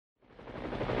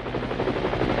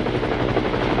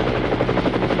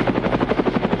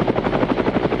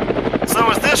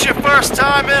first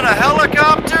time in a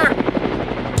helicopter?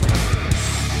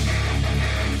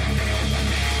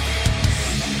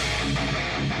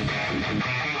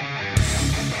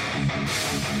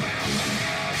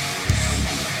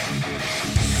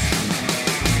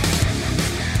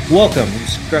 Welcome, you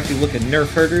scruffy-looking nerf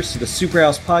herders, to the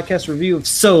Superhouse Podcast review of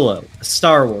Solo, a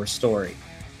Star Wars story.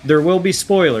 There will be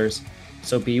spoilers,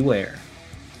 so beware.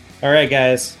 All right,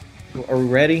 guys, are we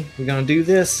ready? We're gonna do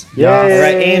this? Yeah. All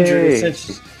right, Andrew.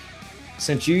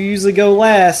 Since you usually go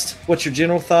last, what's your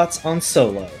general thoughts on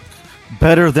Solo?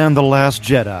 Better than The Last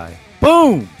Jedi.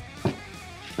 Boom!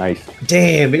 Nice.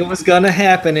 Damn, it was gonna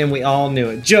happen, and we all knew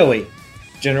it. Joey,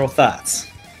 general thoughts.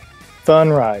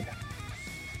 Fun ride.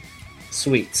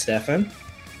 Sweet, Stefan.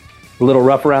 A little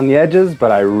rough around the edges,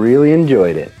 but I really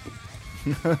enjoyed it.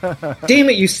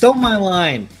 Damn it, you stole my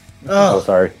line. Oh,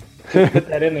 sorry. Put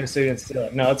that in there so you didn't steal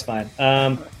it. No, it's fine.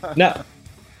 No,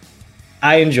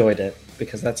 I enjoyed it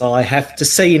because that's all I have to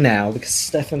say now. Because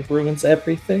Stefan ruins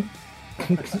everything.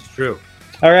 That's true.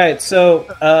 All right, so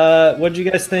what did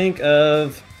you guys think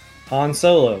of Han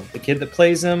Solo, the kid that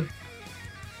plays him?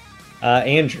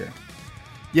 Andrew.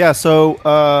 Yeah, so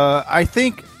I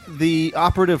think the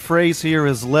operative phrase here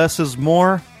is less is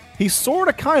more. He's sort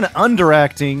of kind of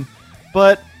underacting,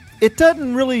 but it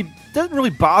doesn't really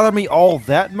bother me all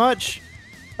that much.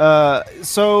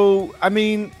 So I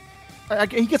mean,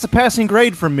 he gets a passing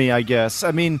grade from me, I guess.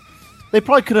 I mean, they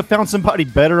probably could have found somebody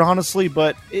better, honestly,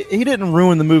 but he didn't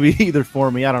ruin the movie either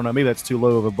for me. I don't know, maybe that's too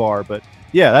low of a bar, but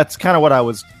yeah, that's kind of what I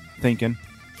was thinking.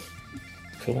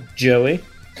 Cool. Joey?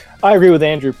 I agree with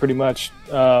Andrew pretty much.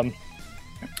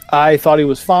 I thought he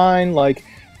was fine. Like,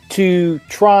 to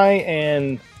try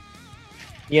and,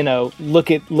 you know,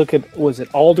 look at was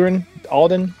it Alden?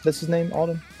 That's his name,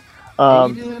 Alden.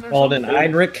 Alden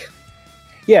Ehrenreich.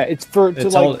 Yeah, it's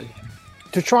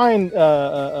To try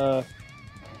and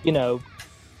you know,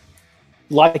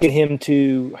 liken him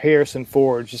to Harrison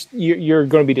Ford. Just you're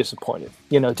going to be disappointed.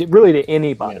 You know, to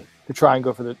anybody to try and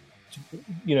go for the,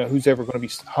 you know, who's ever going to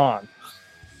be Han.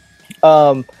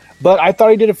 But I thought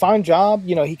he did a fine job.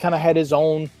 You know, he kind of had his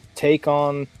own take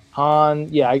on Han.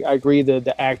 Yeah, I agree.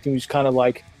 The acting was kind of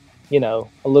like, you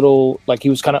know, a little like he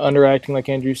was kind of underacting, like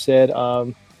Andrew said.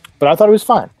 But I thought it was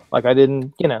fine. Like I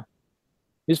didn't, you know,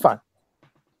 he was fine.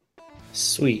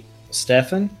 Sweet.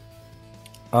 Stefan?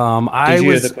 I Did you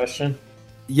was hear the question?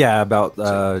 yeah about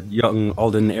young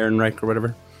Alden Ehrenreich or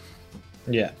whatever.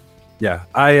 Yeah. Yeah,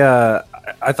 I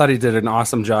thought he did an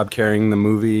awesome job carrying the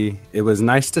movie. It was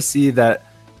nice to see that.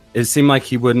 It seemed like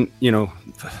he wouldn't, you know,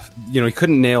 he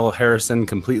couldn't nail Harrison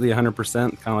completely 100%,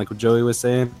 kind of like what Joey was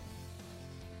saying.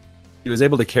 He was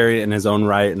able to carry it in his own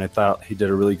right, and I thought he did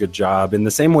a really good job. In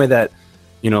the same way that,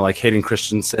 you know, like Hayden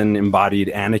Christensen embodied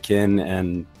Anakin,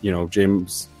 and you know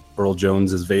James Earl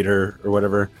Jones as Vader or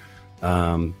whatever.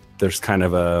 There's kind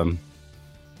of a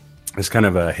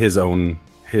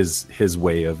his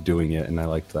way of doing it, and I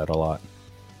liked that a lot.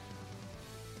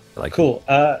 Cool.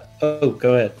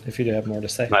 Go ahead if you do have more to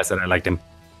say. I said I liked him.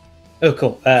 Oh,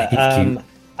 cool. Cute.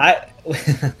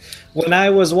 When I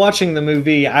was watching the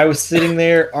movie, I was sitting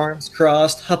there, arms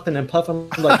crossed, huffing and puffing,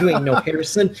 like, you ain't no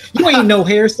Harrison. You ain't no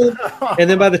Harrison. And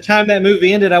then by the time that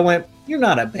movie ended, I went, you're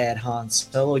not a bad Han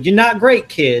Solo. You're not great,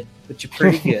 kid, but you're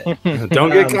pretty good.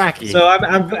 Don't get cocky. So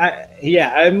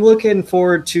I'm looking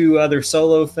forward to other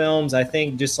Solo films. I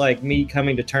think just like me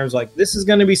coming to terms like this is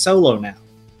going to be Solo now.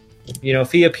 You know,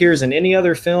 if he appears in any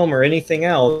other film or anything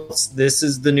else, this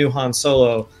is the new Han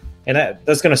Solo. And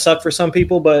that's going to suck for some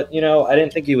people, but, you know, I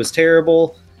didn't think he was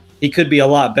terrible. He could be a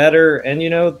lot better. And, you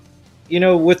know,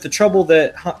 with the trouble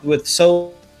that with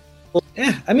Solo,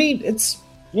 I mean, it's,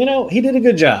 you know, he did a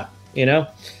good job, you know.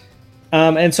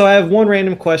 And so I have one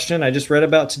random question I just read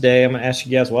about today. I'm going to ask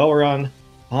you guys while we're on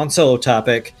Han Solo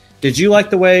topic. Did you like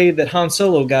the way that Han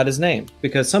Solo got his name?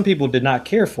 Because some people did not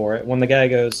care for it when the guy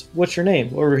goes, "What's your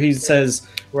name?" Or he says,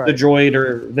 Right. The droid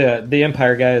or the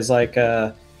Empire guy is like,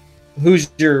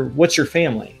 what's your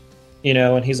family? You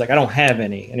know, and he's like, I don't have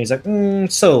any. And he's like,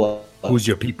 Solo. Who's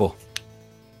your people?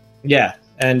 Yeah.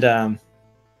 And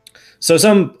so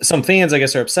some fans, I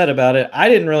guess, are upset about it. I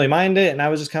didn't really mind it, and I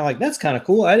was just kind of like, that's kind of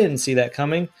cool. I didn't see that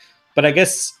coming. But I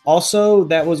guess also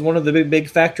that was one of the big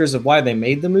factors of why they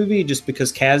made the movie, just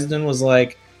because Kasdan was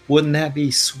like, wouldn't that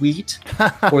be sweet?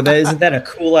 Or isn't that a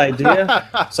cool idea?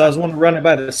 So I was wanting to run it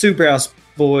by the Superhouse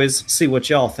boys, see what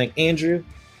y'all think. Andrew?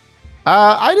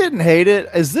 I didn't hate it.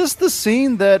 Is this the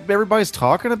scene that everybody's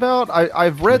talking about?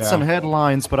 I've read some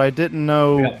headlines, but I didn't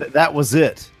know that was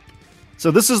it.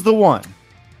 So this is the one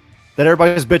that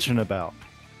everybody's bitching about.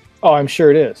 Oh, I'm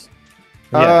sure it is.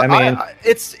 Yeah, I mean,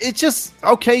 it's just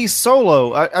okay.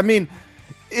 Solo. I mean,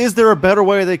 Is there a better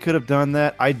way they could have done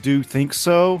that? I do think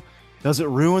so. Does it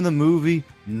ruin the movie?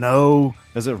 No.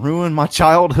 Does it ruin my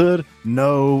childhood?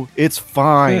 No. It's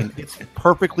fine. It's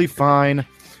perfectly fine.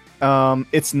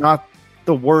 It's not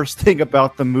the worst thing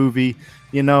about the movie.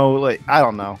 You know, like, I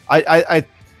don't know. I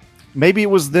maybe it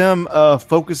was them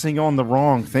focusing on the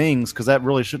wrong things, because that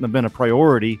really shouldn't have been a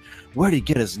priority. Where did he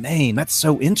get his name? That's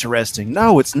so interesting.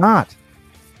 No, it's not.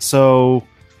 So,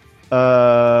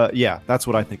 yeah, that's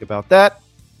what I think about that.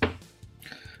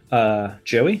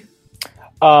 Joey?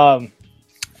 I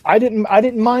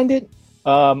didn't mind it.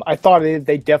 I thought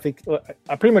they definitely.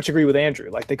 I pretty much agree with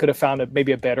Andrew. Like, they could have found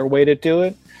maybe a better way to do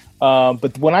it.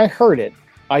 But when I heard it,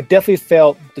 I definitely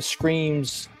felt the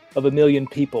screams of a million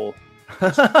people.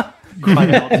 As soon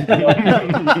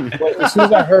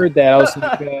as I heard that, I was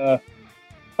like,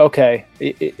 okay.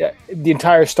 The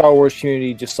entire Star Wars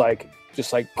community just like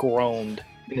groaned,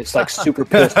 and it's like super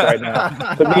pissed right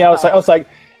now. But me, I was like,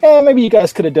 maybe you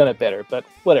guys could have done it better, but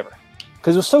whatever,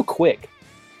 because it was so quick,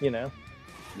 you know.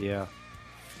 Yeah.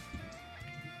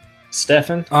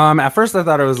 Stefan? At first I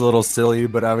thought it was a little silly,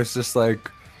 but I was just like,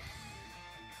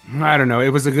 I don't know. It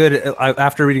was a good,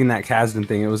 after reading that Kasdan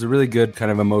thing, it was a really good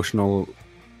kind of emotional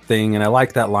thing. And I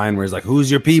like that line where he's like,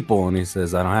 "Who's your people?" And he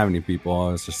says, "I don't have any people."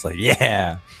 I was just like,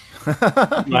 yeah,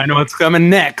 I know what's coming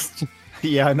next.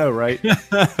 Yeah, I know, right?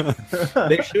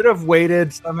 They should have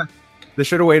waited. They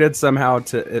should have waited somehow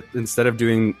to, instead of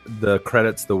doing the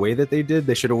credits the way that they did,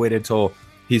 they should have waited till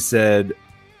he said,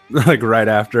 like right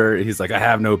after, he's like, "I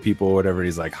have no people," or whatever.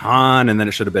 He's like, "Han," and then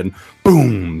it should have been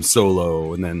boom,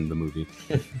 Solo, and then the movie.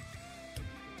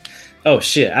 Oh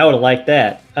shit, I would have liked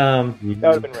that. That would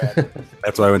have been rad.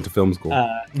 That's why I went to film school.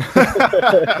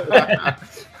 I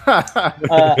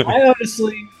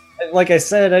honestly, like I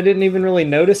said, I didn't even really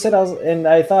notice it. And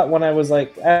I thought when I was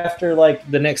like, after like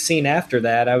the next scene after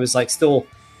that, I was like, still,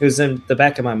 it was in the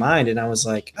back of my mind, and I was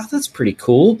like, oh, that's pretty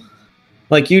cool.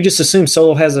 Like, you just assume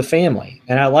Solo has a family,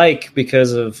 and I like,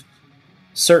 because of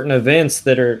certain events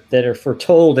that are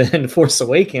foretold in Force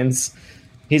Awakens,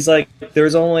 he's like,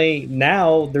 there's only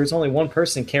one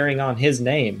person carrying on his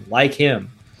name, like him,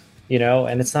 you know,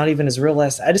 and it's not even his real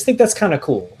last. I just think that's kind of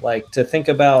cool, like, to think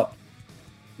about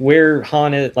where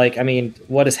Han is, like, I mean,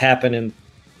 what has happened in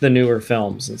the newer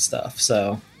films and stuff.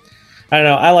 So I don't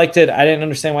know. I liked it. I didn't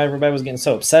understand why everybody was getting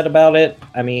so upset about it.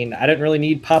 I mean, I didn't really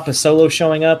need Papa Solo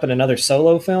showing up in another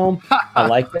Solo film. I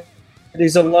like that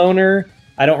he's a loner.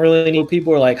 I don't really need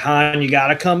people who are like, Han, you got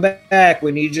to come back.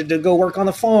 We need you to go work on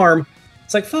the farm.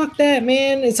 It's like, fuck that,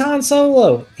 man. It's Han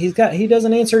Solo. He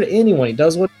doesn't answer to anyone. He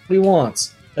does what he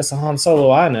wants. That's the Han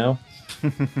Solo I know.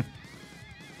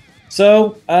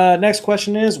 So, next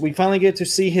question is, we finally get to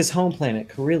see his home planet,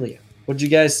 Corellia. What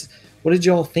did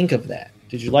you all think of that?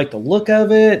 Did you like the look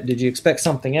of it? Did you expect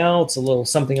something else,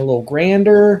 something a little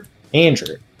grander?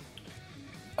 Andrew?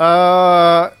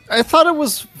 I thought it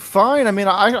was fine. I mean,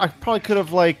 I probably could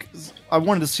have, like, I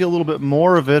wanted to see a little bit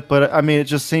more of it, but I mean, it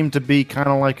just seemed to be kind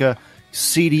of like a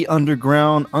seedy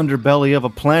underground underbelly of a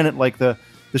planet, like the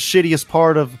shittiest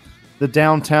part of the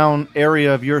downtown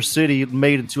area of your city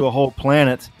made into a whole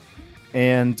planet.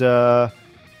 And I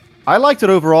liked it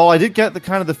overall. I did get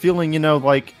the feeling, you know,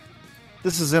 like,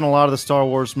 this is in a lot of the Star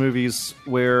Wars movies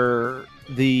where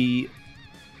the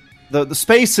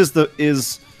space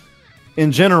is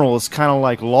in general is kind of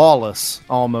like lawless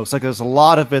almost. Like, there's a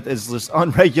lot of it is just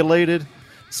unregulated.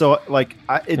 So like,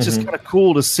 it's just kind of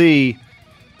cool to see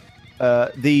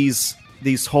these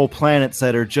whole planets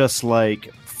that are just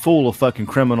like full of fucking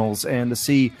criminals, and to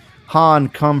see Han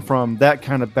come from that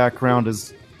kind of background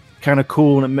is kind of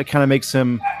cool, and it kind of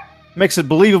makes it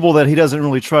believable that he doesn't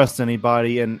really trust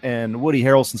anybody, and Woody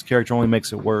Harrelson's character only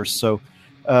makes it worse. So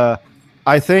I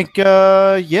think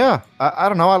I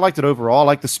don't know, I liked it overall. I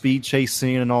liked the speed chase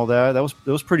scene and all that. That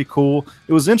was pretty cool.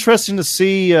 It was interesting to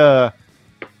see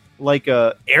like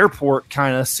a airport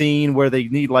kind of scene where they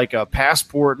need like a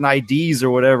passport and IDs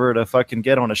or whatever to fucking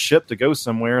get on a ship to go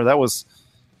somewhere. That was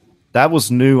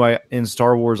new in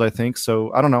Star Wars, I think.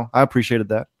 So I don't know, I appreciated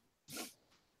that.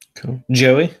 Cool.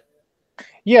 Joey?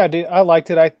 Yeah, dude, I liked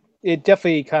it. It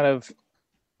definitely kind of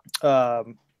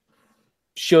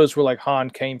shows where like Han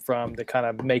came from to kind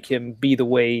of make him be the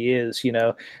way he is. You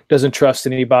know, doesn't trust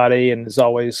anybody and is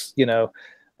always, you know,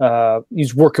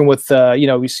 he's working with you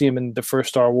know, we see him in the first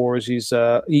Star Wars. He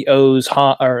owes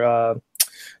Han or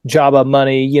Jabba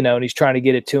money, you know, and he's trying to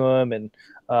get it to him. And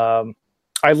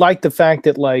I like the fact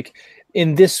that, like,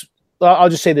 in this, I'll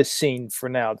just say this scene for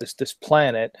now, this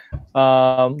planet,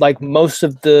 like most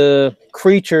of the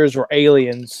creatures or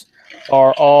aliens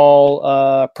are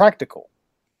all practical.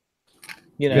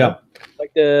 You know,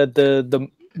 like the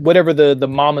whatever the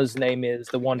mama's name is,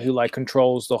 the one who like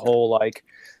controls the whole like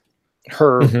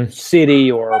her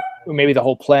city or maybe the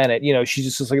whole planet. You know,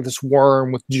 she's just like this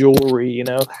worm with jewelry. You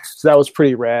know, so that was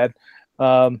pretty rad.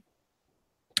 Yeah,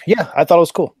 I thought it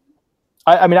was cool.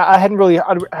 I mean, I hadn't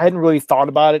really thought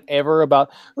about it ever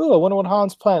about, oh, I wonder what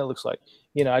Han's planet looks like.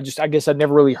 You know, I guess I'd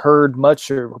never really heard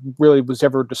much or really was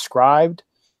ever described.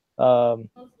 And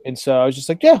so I was just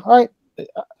like, yeah, all right,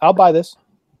 I'll buy this.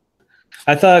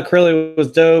 I thought Corellia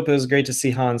was dope. It was great to see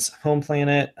Han's home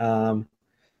planet. I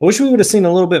wish we would have seen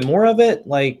a little bit more of it.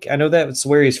 Like, I know that's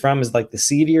where he's from is like the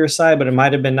seedier side, but it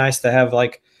might have been nice to have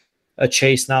like a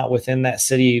chase not within that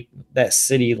city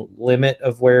limit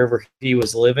of wherever he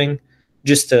was living,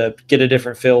 just to get a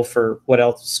different feel for what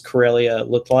else Corellia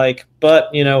looked like.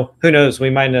 But, you know, who knows?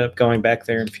 We might end up going back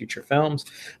there in future films.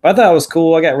 But I thought it was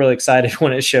cool. I got really excited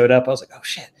when it showed up. I was like, oh,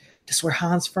 shit, this is where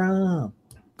Han's from.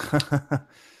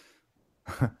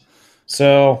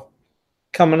 So,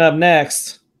 coming up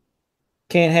next,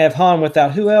 can't have Han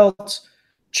without who else?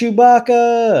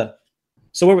 Chewbacca.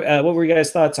 So what were you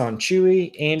guys' thoughts on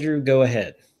Chewie? Andrew, go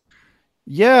ahead.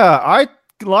 Yeah, I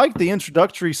like the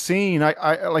introductory scene.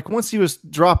 I like once he was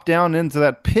dropped down into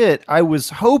that pit, I was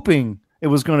hoping it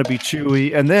was going to be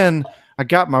Chewie, and then I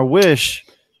got my wish.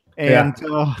 And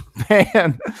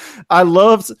man, I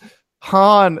loved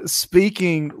Han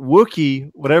speaking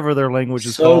Wookiee, whatever their language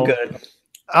is called. So good.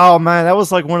 Oh man, that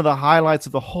was like one of the highlights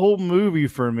of the whole movie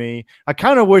for me. I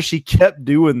kind of wish he kept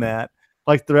doing that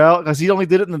like throughout, because he only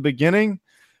did it in the beginning,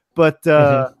 but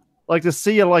like to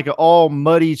see like an all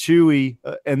muddy Chewie,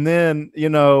 and then you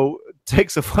know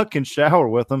takes a fucking shower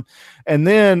with him, and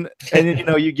then you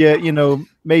know you get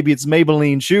maybe it's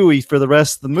Maybelline Chewie for the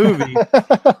rest of the movie.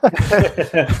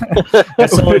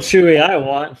 That's the only Chewie I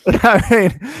want. I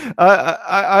mean,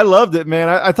 I loved it, man.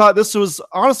 I thought this is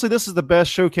the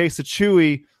best showcase of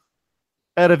Chewie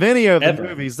out of any of the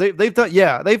movies. They've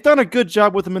done a good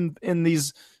job with him in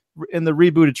the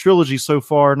rebooted trilogy so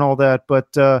far and all that,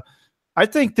 but I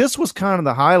think this was kind of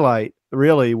the highlight,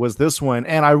 really, was this one.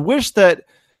 And I wish that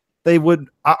they would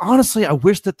I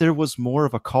wish that there was more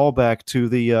of a callback to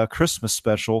the Christmas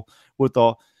special with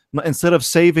instead of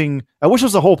saving. I wish it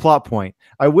was a whole plot point.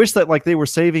 I wish that like they were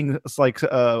saving like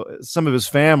some of his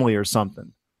family or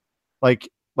something like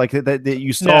that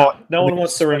you saw. No one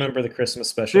wants to remember the Christmas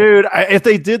special, dude. If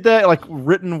they did that like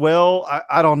written well,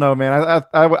 I don't know, man.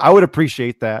 I would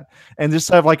appreciate that, and just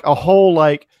have like a whole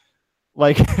like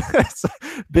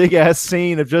big ass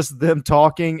scene of just them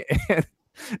talking and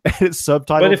it's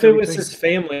subtitled. But if it was his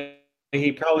family,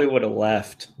 he probably would have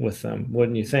left with them,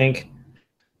 wouldn't you think?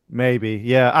 Maybe,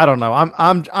 yeah. I don't know.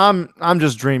 I'm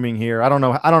just dreaming here. I don't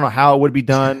know how it would be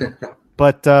done,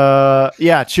 but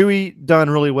yeah, Chewie done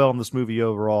really well in this movie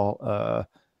overall.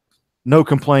 No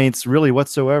complaints really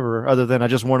whatsoever, other than I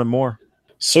just wanted more.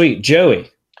 Sweet.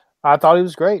 Joey, I thought he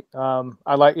was great.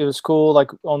 It was cool. Like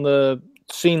on the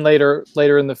scene later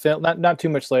in the film, not too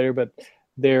much later, but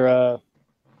they're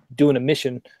doing a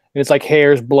mission, and it's like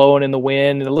hair's blowing in the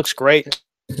wind, and it looks great.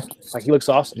 Like he looks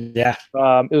awesome. Yeah.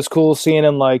 It was cool seeing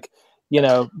him like,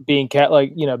 being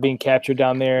captured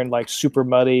down there and like super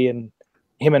muddy, and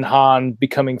him and Han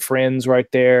becoming friends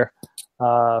right there.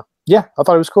 Yeah, I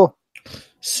thought it was cool.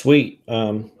 Sweet.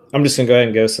 I'm just gonna go ahead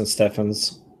and go since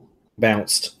Stefan's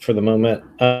bounced for the moment.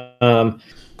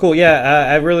 Cool. Yeah,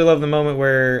 I really love the moment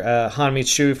where Han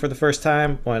meets Chewie for the first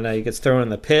time when he gets thrown in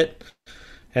the pit,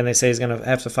 and they say he's gonna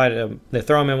have to fight him. They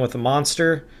throw him in with a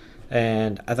monster,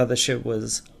 and I thought this shit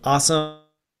was awesome.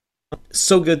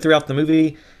 So good throughout the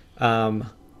movie, and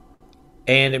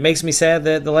it makes me sad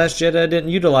that The Last Jedi didn't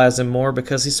utilize him more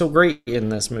because he's so great in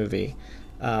this movie.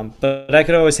 But I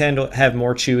could always have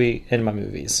more Chewie in my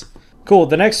movies. Cool.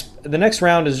 The next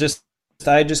round is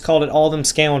I just called it All Them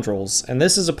Scoundrels, and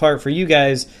this is a part for you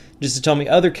guys just to tell me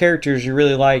other characters you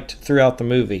really liked throughout the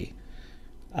movie.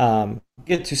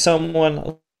 Get to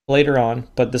someone later on,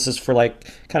 but this is for like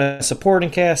kind of supporting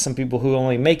cast, some people who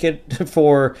only make it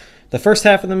for the first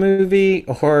half of the movie,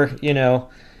 or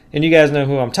and you guys know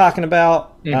who I'm talking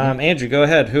about. Mm-hmm. Andrew, go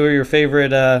ahead. Who are your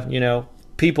favorite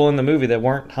people in the movie that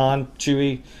weren't Han,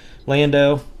 Chewie,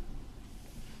 Lando?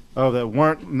 Oh, that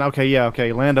weren't okay. Yeah,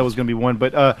 okay. Lando was going to be one,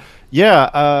 but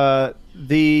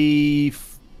the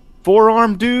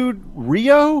four-arm dude,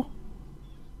 Rio.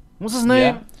 What's his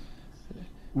name? Yeah.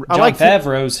 Jon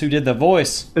Favreau's who did the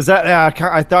voice. Is that?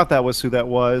 I thought that was who that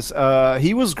was.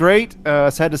 He was great.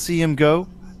 Sad to see him go.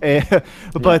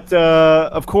 But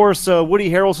of course, Woody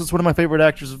Harrelson's one of my favorite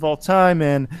actors of all time,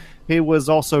 and he was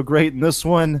also great in this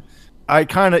one. You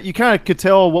kind of could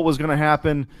tell what was going to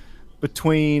happen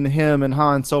between him and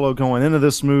Han Solo going into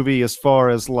this movie, as far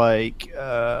as like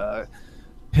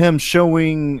him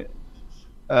showing.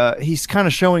 He's kind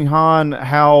of showing Han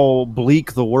how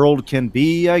bleak the world can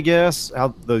be, I guess,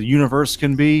 how the universe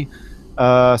can be.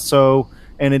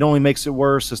 And it only makes it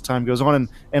worse as time goes on.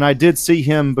 And I did see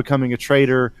him becoming a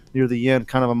traitor near the end,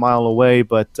 kind of a mile away,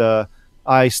 but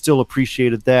I still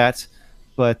appreciated that.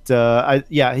 But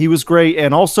he was great.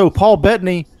 And also Paul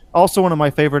Bettany, also one of my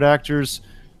favorite actors.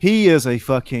 He is a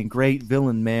fucking great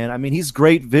villain, man. I mean, he's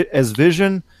great as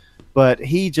Vision, but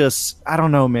he just, I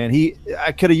don't know, man.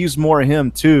 I could have used more of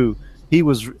him too. He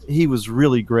was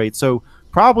really great. So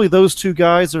probably those two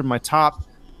guys are my top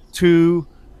two.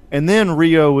 And then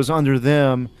Rio was under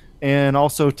them, and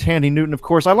also Tandy Newton, of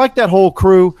course. I like that whole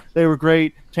crew. They were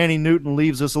great. Tandy Newton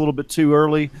leaves us a little bit too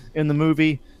early in the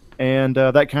movie, and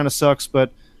that kind of sucks.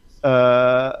 But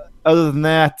other than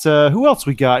that, who else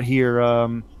we got here?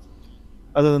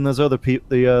 Other than those other people,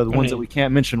 the ones that we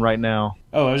can't mention right now.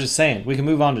 Oh, I was just saying, we can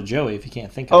move on to Joey if you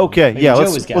can't think of him. Okay,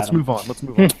 let's move on. Let's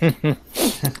move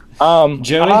on.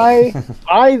 Joey?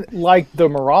 I like the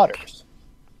Marauders.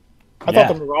 I thought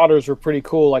the Marauders were pretty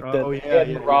cool. Like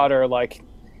the Marauder, like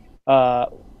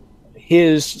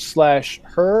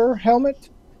his/her helmet.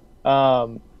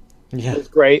 Was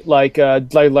great. Like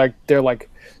they're like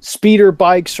speeder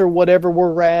bikes or whatever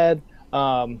were rad.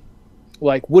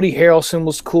 Like Woody Harrelson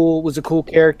was cool. Was a cool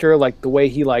character. Like the way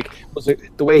he was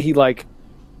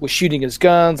shooting his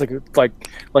guns. Like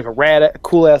a rad,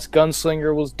 cool ass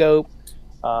gunslinger was dope.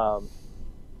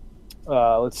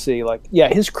 Let's see.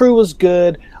 His crew was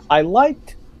good. I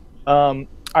liked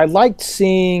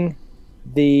seeing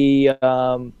the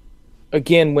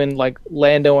again when like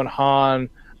Lando and Han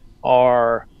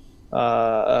are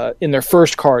in their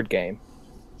first card game.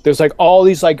 There's like all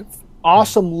these like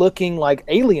awesome looking like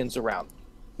aliens around.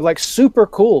 They're like super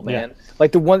cool, man. Yeah.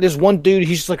 Like there's one dude,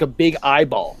 he's just like a big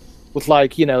eyeball with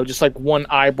like, just like one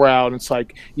eyebrow, and it's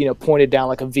like, pointed down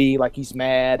like a V, like he's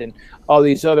mad, and all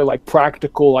these other like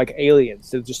practical like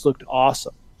aliens that just looked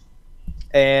awesome.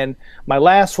 And my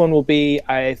last one will be,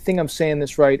 I think I'm saying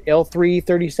this right,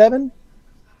 L337.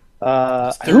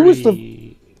 Who was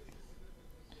the?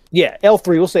 Yeah, L3.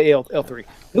 We'll say L3.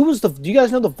 Who was the? Do you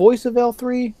guys know the voice of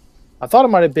L3? I thought it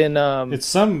might have been. It's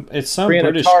some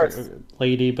British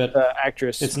lady, but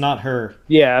actress. It's not her.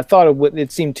 Yeah, I thought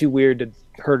it seemed too weird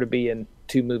her to be in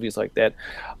two movies like that.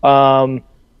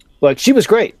 But she was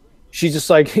great. She's just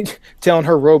like telling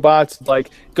her robots, like,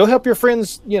 go help your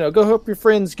friends, go help your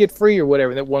friends get free or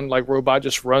whatever. And that one like robot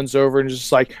just runs over and just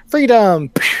like,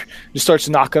 freedom, just starts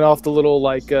knocking off the little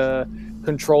like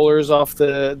controllers off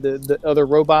the other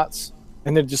robots,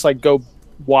 and then just like go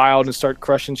wild and start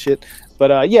crushing shit. But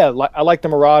I like the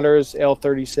Marauders,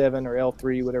 L37 or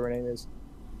L3, whatever her name is.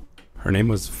 Her name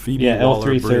was Phoebe. Yeah,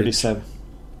 L337.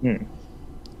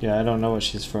 Yeah, I don't know what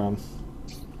she's from.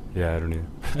 Yeah, I don't either.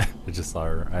 I just saw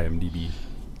her IMDb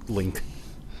link.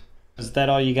 Is that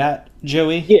all you got,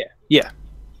 Joey? Yeah.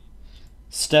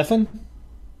 Stefan,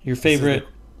 your favorite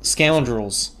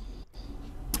scoundrels?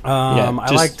 I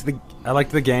liked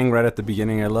the gang right at the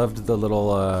beginning. I loved the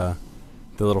little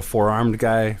four-armed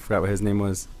guy. Forgot what his name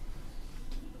was.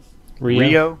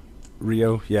 Rio.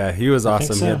 Yeah, he was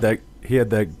awesome. So. He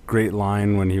had that great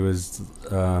line when he was,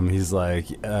 he's like,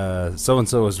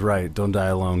 so-and-so was right. Don't die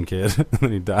alone, kid. And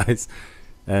then he dies.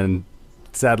 And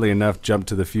sadly enough, jump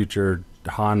to the future,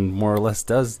 Han more or less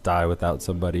does die without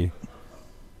somebody.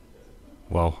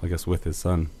 Well, I guess with his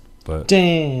son. But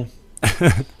damn.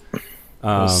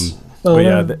 But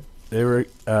yeah, they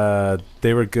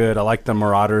were good. I like the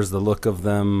Marauders, the look of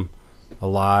them a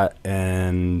lot.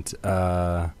 And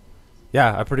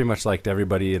yeah, I pretty much liked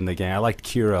everybody in the gang. I liked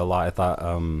Kira a lot. I thought,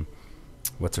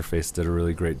 what's her face did a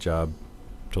really great job.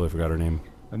 Totally forgot her name.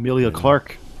 Emilia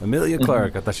Clarke. Emilia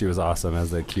Clarke. I thought she was awesome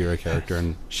as the Kira character,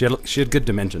 and she had good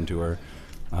dimension to her.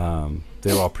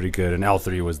 They were all pretty good, and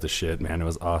L3 was the shit, man. It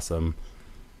was awesome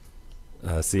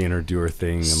seeing her do her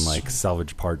thing and like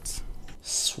salvage parts.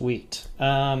 Sweet.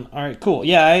 All right, cool.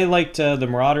 Yeah, I liked the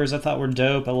Marauders. I thought were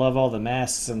dope. I love all the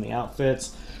masks and the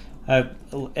outfits.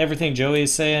 Everything Joey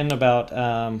is saying about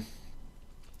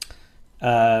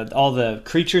all the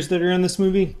creatures that are in this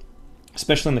movie,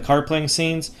 especially in the card playing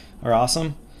scenes, are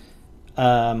awesome.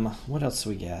 What else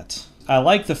do we got? I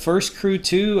like the first crew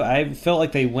too. I felt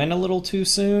like they went a little too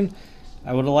soon.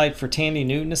 I would have liked for Tandy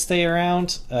Newton to stay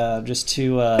around, just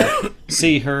to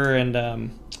see her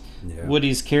and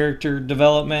Woody's character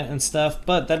development and stuff.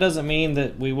 But that doesn't mean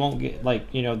that we won't get,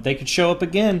 like, they could show up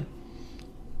again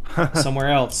somewhere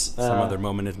else. Some other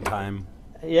moment in time.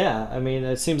 Yeah, I mean,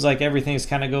 it seems like everything's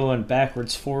kind of going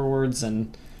backwards, forwards,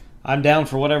 and I'm down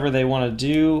for whatever they want to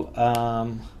do.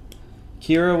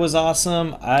 Kira was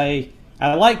awesome. I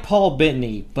like Paul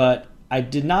Bettany, but I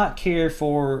did not care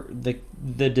for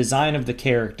the design of the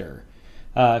character,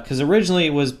 because originally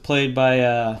it was played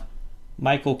by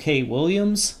Michael K.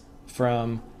 Williams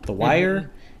from The Wire,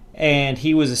 and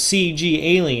he was a CG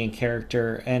alien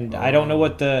character, and I don't know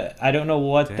what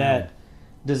that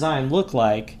design looked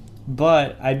like.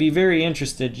 But I'd be very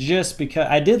interested, just because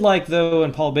I did like, though,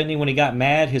 in Paul Bettany, when he got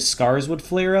mad, his scars would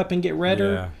flare up and get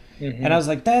redder. Yeah. And I was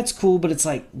like, that's cool, but it's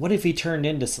like, what if he turned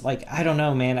into, like, I don't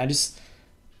know, man.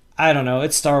 I don't know.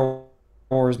 It's Star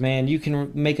Wars, man. You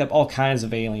can make up all kinds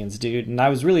of aliens, dude. And I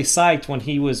was really psyched when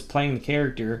he was playing the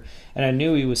character, and I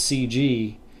knew he was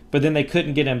CG, but then they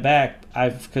couldn't get him back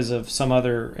because of some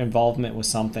other involvement with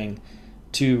something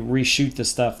to reshoot the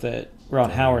stuff that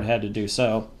Ron Howard had to do.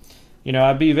 So, you know,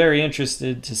 I'd be very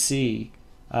interested to see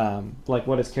like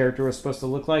what his character was supposed to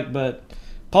look like. But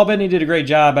Paul Bettany did a great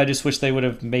job. I just wish they would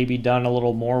have maybe done a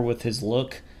little more with his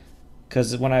look.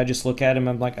 Because when I just look at him,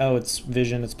 I'm like, oh, it's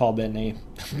Vision, it's Paul Bettany.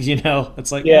 You know,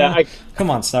 it's like, come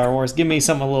on, Star Wars, give me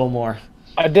something a little more.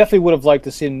 I definitely would have liked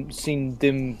to seen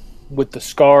them with the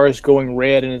scars going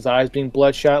red and his eyes being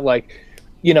bloodshot. Like,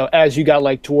 you know, as you got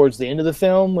like towards the end of the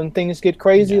film when things get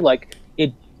crazy, like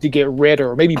it to get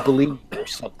redder or maybe bleed or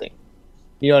something.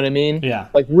 You know what I mean? Yeah.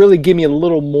 Like, really give me a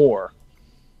little more.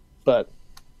 But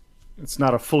it's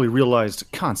not a fully realized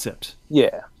concept.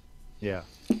 Yeah. Yeah.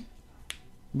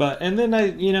 But, and then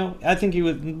I think he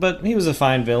was a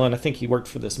fine villain. I think he worked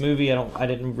for this movie.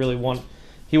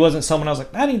 He wasn't someone I was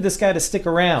like, I need this guy to stick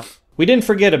around. We didn't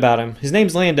forget about him. His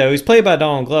name's Lando. He's played by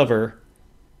Donald Glover.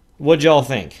 What'd y'all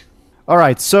think? All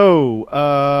right. So,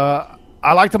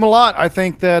 I liked him a lot. I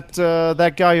think that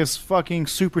that guy is fucking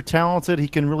super talented. He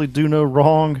can really do no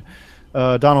wrong,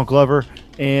 Donald Glover.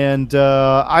 And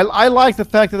I like the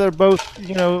fact that they're both,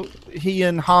 you know, he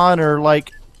and Han are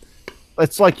like,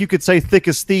 it's like you could say thick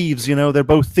as thieves. You know, they're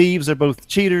both thieves. They're both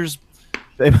cheaters.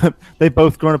 They've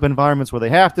both grown up in environments where they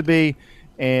have to be.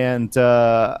 And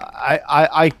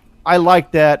I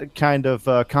like that kind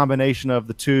of combination of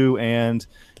the two. And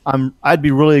I'd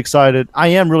be really excited. I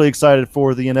am really excited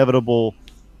for the inevitable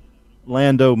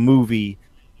Lando movie.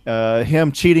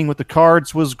 Him cheating with the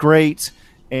cards was great,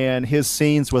 and his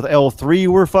scenes with L3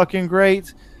 were fucking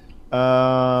great.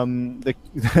 All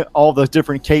the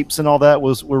different capes and all that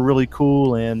were really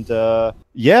cool, and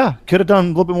could have done a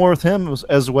little bit more with him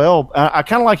as well. I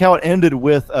kind of like how it ended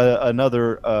with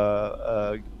another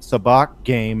Sabacc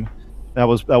game. That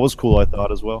was cool, I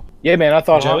thought, as well. Yeah, man, I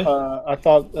thought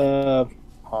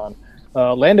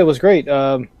Lando was great.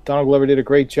 Donald Glover did a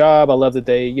great job. I love that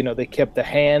they kept the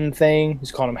Han thing. He's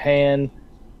calling him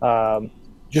Han.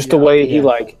 The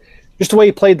way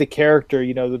he played the character.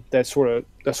 You know, that sort of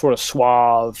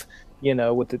suave. You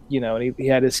know, with the and he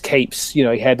had his capes. You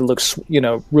know, he had to look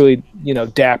really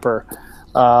dapper.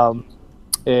 The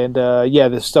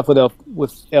stuff with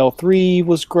L3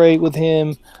 was great with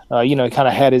him. He kind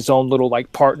of had his own little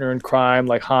like partner in crime,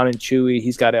 like Han and Chewie.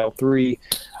 He's got L3.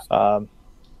 I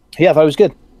thought it was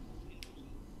good.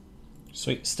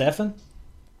 Sweet. Stefan?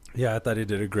 Yeah, I thought he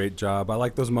did a great job. I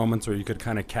like those moments where you could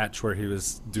kind of catch where he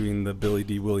was doing the Billy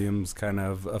D. Williams kind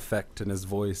of effect in his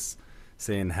voice,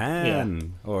 saying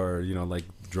Han, or, like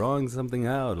drawing something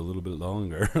out a little bit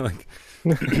longer. Like,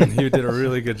 he did a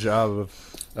really good job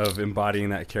of embodying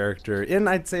that character in,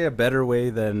 I'd say, a better way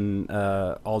than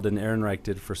Alden Ehrenreich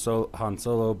did for Han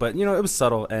Solo. But, it was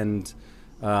subtle, and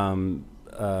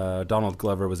Donald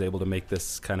Glover was able to make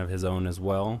this kind of his own as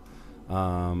well.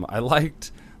 I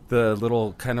liked the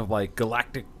little kind of like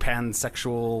galactic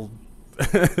pansexual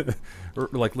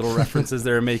like little references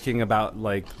they were making about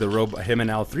like the robot. Him and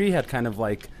L3 had kind of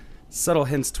like subtle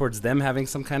hints towards them having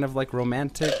some kind of like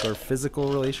romantic or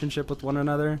physical relationship with one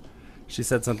another. She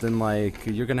said something like,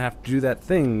 "You're gonna have to do that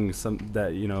thing,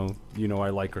 that I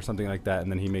like," or something like that,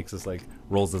 and then he makes this like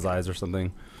rolls his eyes or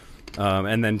something.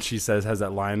 And then she has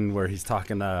that line where he's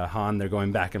talking to Han, they're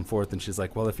going back and forth, and she's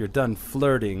like, "Well, if you're done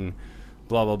flirting,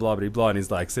 blah, blah, blah, blah, blah," and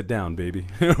he's like, "Sit down, baby,"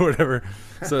 or whatever.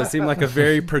 So it seemed like a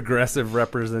very progressive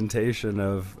representation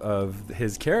of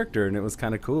his character, and it was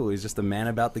kind of cool. He's just a man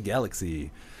about the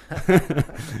galaxy.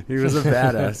 He was a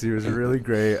badass. He was really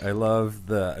great. I love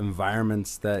the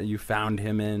environments that you found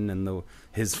him in, and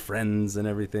his friends and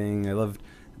everything. I loved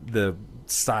the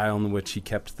style in which he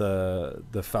kept the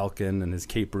Falcon and his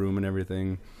cape room and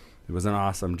everything. It was an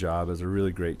awesome job. It was a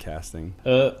really great casting.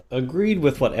 Agreed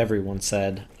with what everyone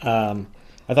said.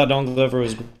 I thought Donald Glover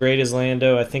was great as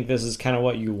Lando. I think this is kind of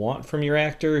what you want from your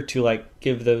actor, to like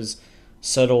give those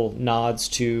subtle nods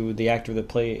to the actor that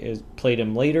played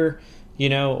him later,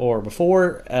 or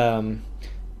before. And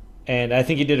I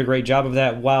think he did a great job of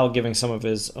that while giving some of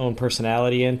his own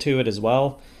personality into it as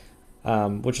well,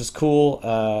 which was cool.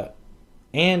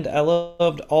 And I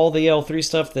loved all the L3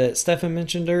 stuff that Stefan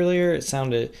mentioned earlier. It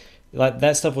sounded like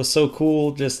that stuff was so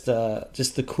cool. Just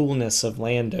the coolness of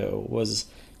Lando was,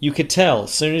 you could tell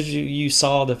as soon as you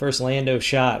saw the first Lando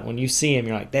shot. When you see him,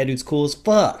 you're like, that dude's cool as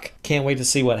fuck. Can't wait to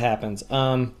see what happens.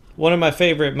 One of my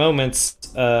favorite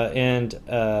moments in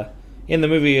the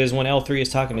movie is when L3 is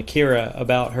talking to Kira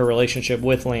about her relationship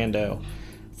with Lando.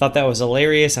 Thought that was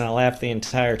hilarious, and I laughed the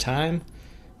entire time.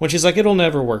 When she's like, it'll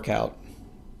never work out.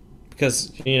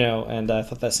 Because, and I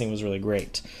thought that scene was really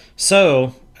great.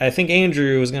 So, I think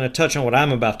Andrew is going to touch on what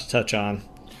I'm about to touch on.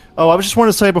 Oh, I just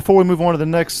wanted to say before we move on to the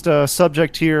next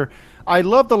subject here, I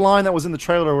love the line that was in the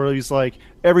trailer where he's like,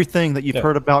 everything that you've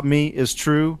heard about me is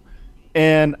true.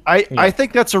 And I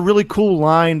think that's a really cool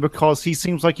line because he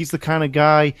seems like he's the kind of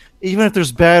guy, even if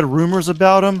there's bad rumors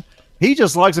about him, he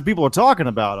just likes that people are talking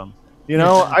about him.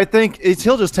 I think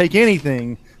he'll just take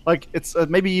anything. Like, it's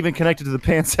maybe even connected to the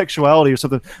pansexuality or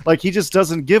something. Like, he just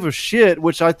doesn't give a shit,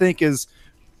 which I think is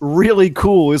really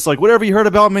cool. It's like, whatever you heard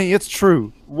about me, it's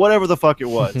true. Whatever the fuck it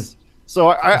was. So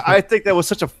I think that was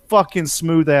such a fucking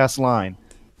smooth-ass line.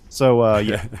 So,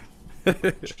 yeah.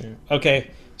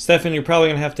 Okay, Stefan, you're probably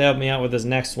going to have to help me out with this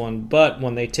next one. But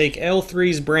when they take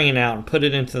L3's brain out and put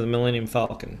it into the Millennium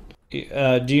Falcon,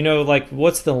 do you know, like,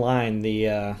 what's the line?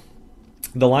 The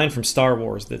line from Star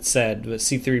Wars that said, what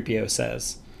C-3PO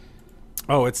says.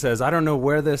 Oh, it says, I don't know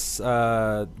where this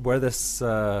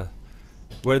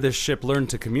ship learned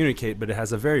to communicate, but it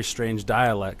has a very strange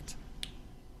dialect.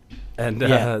 And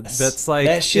that's like,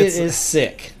 that shit is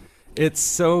sick. It's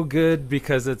so good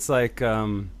because it's like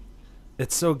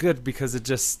it's so good because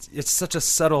it's such a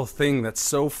subtle thing that's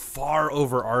so far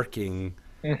overarching.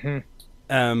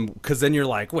 Because then you're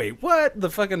like, wait, what? The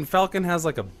fucking Falcon has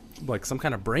like some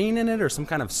kind of brain in it or some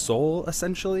kind of soul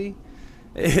essentially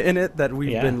in it that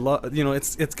we've been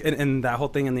it's and that whole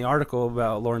thing in the article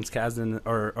about Lawrence Kasdan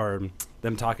or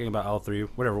them talking about L3,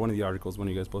 whatever, one of the articles one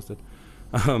of you guys posted,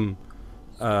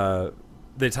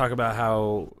 they talk about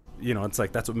how it's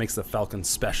like that's what makes the Falcon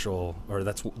special, or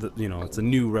that's it's a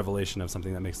new revelation of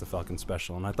something that makes the Falcon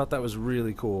special. And I thought that was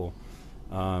really cool,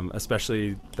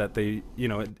 especially that they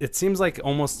it seems like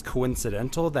almost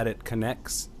coincidental that it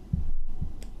connects.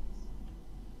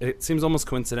 It seems almost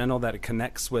coincidental that it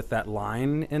connects with that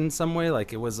line in some way.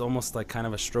 Like, it was almost like kind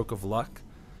of a stroke of luck.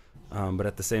 But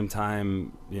at the same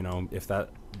time, if that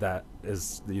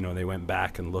is, they went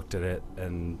back and looked at it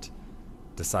and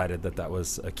decided that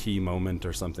was a key moment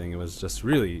or something. It was just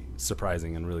really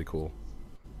surprising and really cool.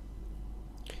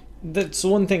 That's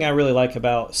one thing I really like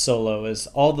about Solo is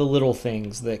all the little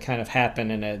things that kind of happen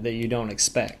in it that you don't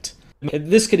expect.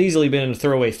 This could easily have been a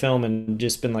throwaway film and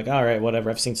just been like, all right,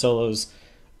 whatever, I've seen Solo's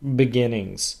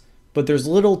beginnings. But there's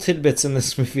little tidbits in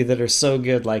this movie that are so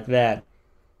good like that,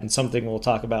 and something we'll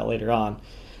talk about later on.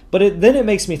 But then it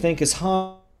makes me think, is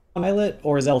Han pilot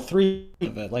or is L3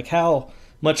 of it? Like, how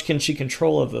much can she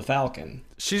control of the Falcon?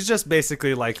 She's just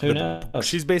basically like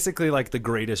she's basically like the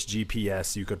greatest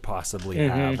GPS you could possibly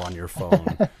have on your phone.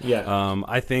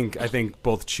 I think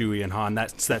both Chewie and Han,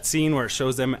 that's that scene where it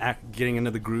shows them getting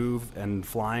into the groove and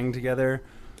flying together.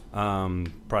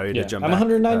 Probably to jump back. I'm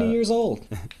 190 years old.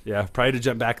 Yeah, probably to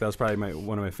jump back. That was probably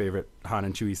one of my favorite Han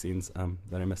and Chewie scenes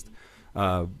that I missed.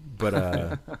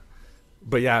 But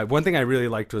yeah, one thing I really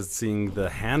liked was seeing the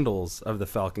handles of the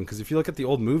Falcon, because if you look at the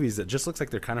old movies, it just looks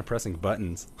like they're kind of pressing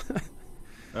buttons.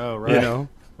 Oh, right.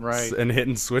 Right. And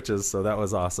hitting switches, so that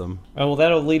was awesome. Oh, well,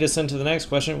 that'll lead us into the next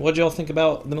question. What did y'all think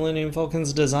about the Millennium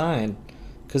Falcon's design?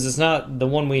 Because it's not the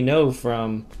one we know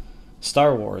from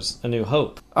Star Wars, A New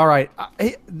Hope. All right.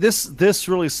 This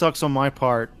really sucks on my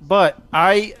part, but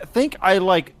I think I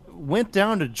went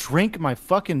down to drink my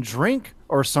fucking drink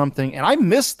or something, and I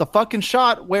missed the fucking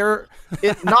shot where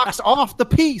it knocks off the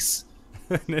piece.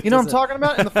 You know what I'm talking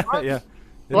about? In the front? Yeah.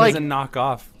 It doesn't knock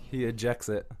off. He ejects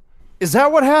it. Is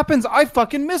that what happens? I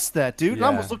fucking missed that, dude. Yeah.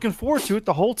 I was looking forward to it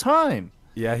the whole time.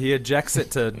 Yeah, he ejects it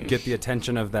to get the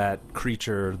attention of that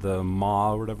creature, the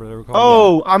Maw or whatever they were called.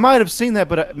 Oh, I might have seen that,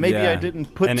 but maybe I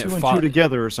didn't put and two and two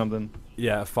together or something.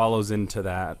 Yeah, it follows into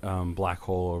that black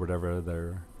hole or whatever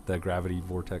the gravity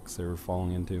vortex they were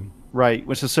falling into. Right,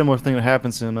 which is a similar thing that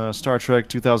happens in Star Trek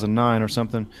 2009 or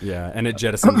something. Yeah, and it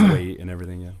jettisons weight and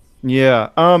everything, yeah. Yeah,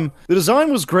 the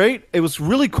design was great. It was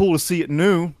really cool to see it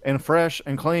new and fresh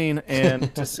and clean,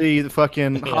 and to see the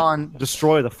fucking Han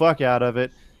destroy the fuck out of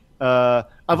it.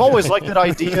 I've always liked that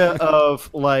idea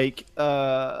of like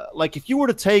if you were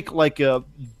to take like a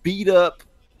beat up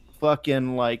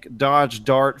fucking like Dodge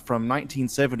Dart from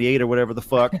 1978 or whatever the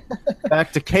fuck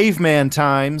back to caveman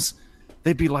times,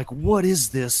 they'd be like, what is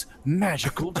this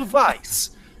magical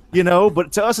device?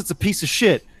 But to us it's a piece of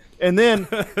shit. And then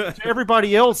to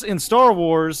everybody else in Star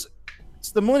Wars,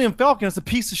 it's the Millennium Falcon is a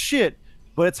piece of shit,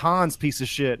 but it's Han's piece of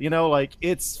shit. You know, like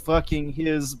it's fucking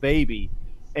his baby,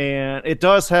 and it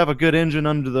does have a good engine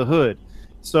under the hood.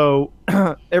 So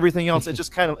everything else, it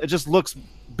just looks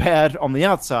bad on the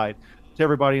outside to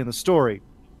everybody in the story.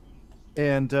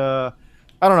 And I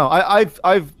don't know.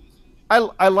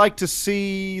 I like to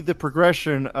see the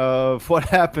progression of what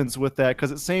happens with that,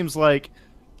 because it seems like,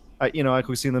 like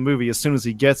we see in the movie, as soon as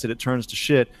he gets it, it turns to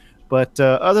shit. But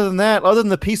other than that, other than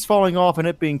the piece falling off and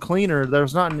it being cleaner,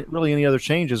 there's not really any other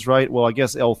changes, right? Well, I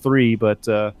guess L3, but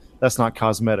that's not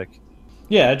cosmetic.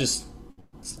 Yeah,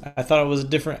 I thought it was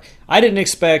different. I didn't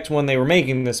expect when they were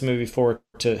making this movie for it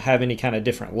to have any kind of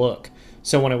different look.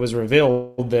 So when it was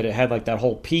revealed that it had like that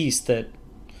whole piece that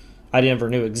I never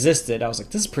knew existed, I was like,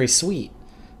 this is pretty sweet.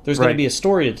 There's going to be a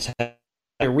story to tell.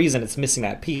 A reason it's missing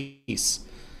that piece.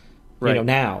 Right.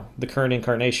 Now, the current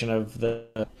incarnation of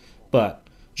the... But,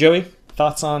 Joey,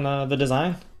 thoughts on the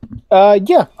design?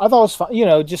 Yeah, I thought it was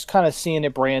fun. Just kind of seeing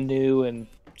it brand new and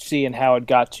seeing how it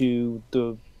got to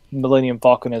the Millennium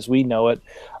Falcon as we know it,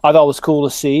 I thought it was cool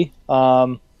to see.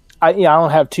 I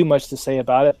don't have too much to say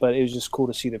about it, but it was just cool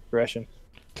to see the progression.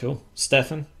 Cool.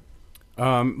 Stefan?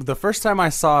 The first time I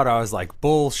saw it, I was like,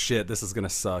 bullshit, this is gonna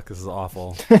suck. This is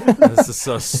awful. This is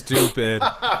so stupid.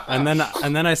 And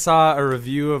then I saw a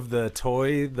review of the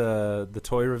toy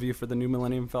review for the new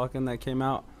Millennium Falcon that came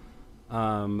out.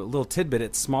 A little tidbit,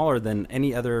 it's smaller than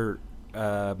any other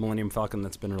Millennium Falcon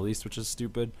that's been released, which is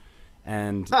stupid.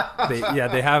 And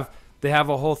they have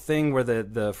a whole thing where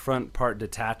the front part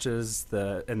detaches,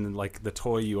 and then like the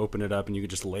toy, you open it up and you could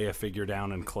just lay a figure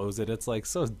down and close it. It's like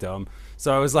so dumb.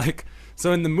 So I was like,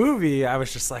 in the movie I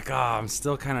was just like, I'm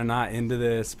still kind of not into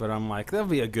this, but I'm like, there'll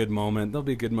be a good moment. There'll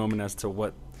be a good moment as to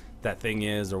what that thing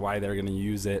is or why they're going to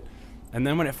use it. And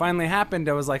then when it finally happened,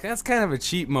 I was like, that's kind of a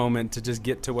cheap moment to just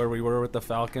get to where we were with the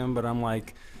Falcon. But I'm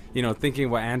like,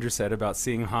 thinking what Andrew said about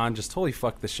seeing Han just totally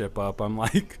fuck the ship up, I'm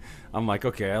like,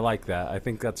 okay, I like that. I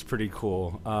think that's pretty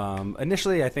cool.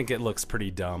 Initially, I think it looks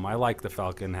pretty dumb. I like the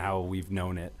Falcon, how we've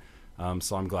known it.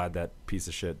 So I'm glad that piece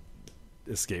of shit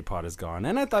escape pod is gone.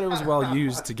 And I thought it was well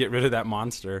used to get rid of that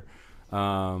monster.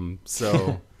 And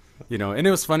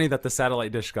it was funny that the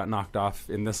satellite dish got knocked off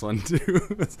in this one too.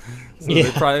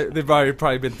 They've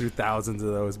probably been through thousands of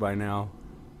those by now.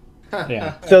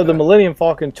 Yeah. So the Millennium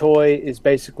Falcon toy is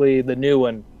basically the new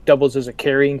one. Doubles as a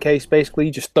carrying case. Basically,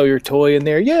 you just throw your toy in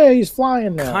there. Yeah, he's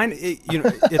flying now.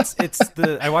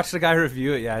 I watched a guy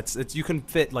review it. Yeah, it's you can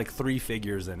fit like 3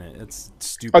 figures in it. It's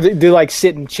stupid. Do they like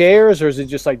sit in chairs, or is it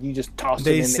just like you just toss it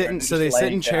in there? They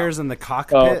sit in chairs in the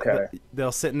cockpit. Oh, okay.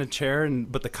 They'll sit in a chair,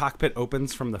 but the cockpit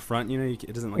opens from the front.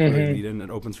 It doesn't like really lead in. It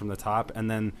opens from the top,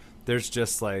 and then there's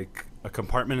just like a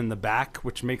compartment in the back,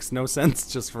 which makes no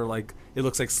sense, just for like it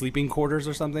looks like sleeping quarters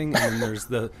or something. And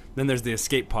then there's the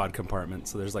escape pod compartment.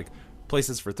 So there's like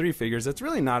places for 3 figures. It's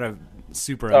really not a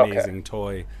super amazing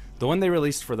toy. The one they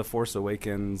released for The Force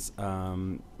Awakens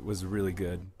was really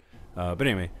good. But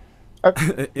anyway,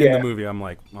 in the movie, I'm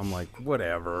like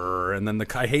whatever. And then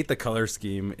I hate the color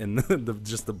scheme in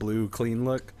just the blue clean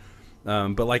look.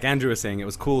 But like Andrew was saying, it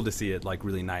was cool to see it like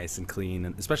really nice and clean,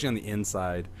 and especially on the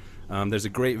inside. There's a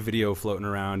great video floating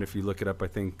around. If you look it up, I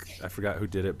forgot who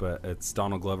did it, but it's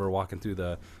Donald Glover walking through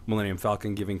the Millennium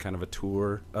Falcon, giving kind of a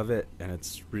tour of it, and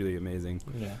it's really amazing.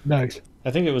 Yeah, nice.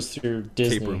 I think it was through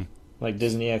Disney, like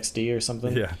Disney XD or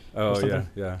something. Yeah. Oh,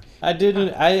 yeah.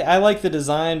 I like the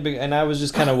design, and I was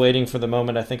just kind of waiting for the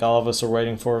moment. I think all of us are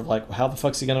waiting for, like, how the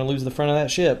fuck's he gonna lose the front of that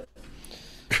ship?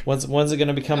 When's it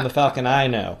gonna become the Falcon I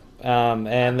know?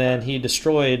 And then he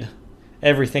destroyed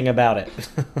everything about it.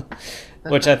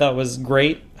 Which I thought was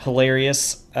great,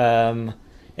 hilarious, and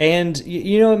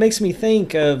it makes me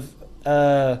think of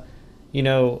the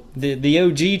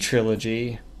OG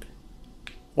trilogy.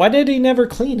 Why did he never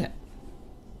clean it?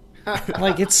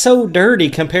 Like, it's so dirty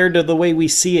compared to the way we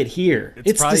see it here.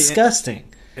 It's disgusting.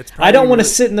 I don't want to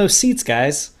sit in those seats,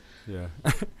 guys. Yeah,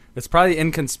 it's probably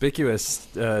inconspicuous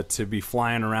to be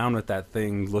flying around with that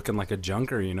thing looking like a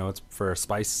junker. It's for a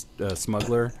spice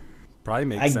smuggler. Probably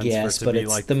makes sense. I guess, but it's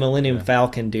like the Millennium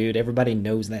Falcon, dude. Everybody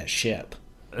knows that ship,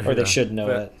 or they should know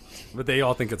it. But they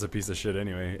all think it's a piece of shit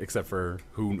anyway, except for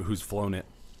who's flown it.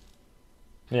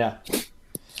 Yeah.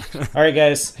 All right,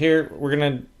 guys. Here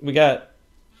I'm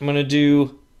gonna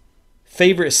do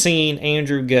favorite scene.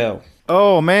 Andrew, go.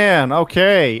 Oh man,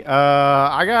 okay.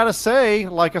 I gotta say,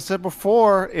 like I said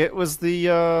before, it was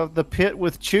the pit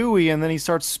with Chewie, and then he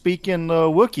starts speaking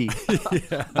Wookiee.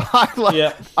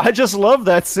 I just love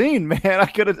that scene, man. I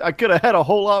could have had a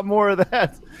whole lot more of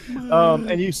that.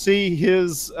 And you see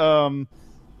his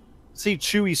see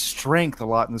Chewie's strength a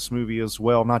lot in this movie as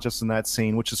well, not just in that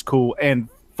scene, which is cool. And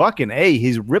fucking A,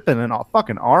 he's ripping a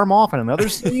fucking arm off in another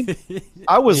scene.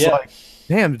 I was like,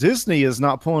 damn, Disney is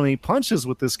not pulling any punches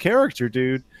with this character,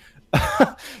 dude.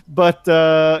 But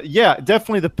yeah,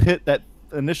 definitely that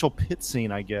initial pit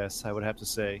scene, I guess I would have to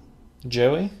say.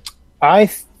 Joey? I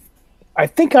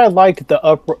think I liked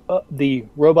the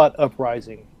robot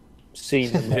uprising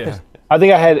scene. Yeah. I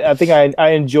think I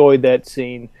enjoyed that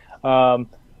scene.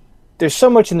 There's so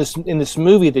much in this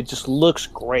movie that just looks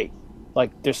great.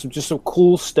 Like there's some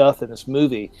cool stuff in this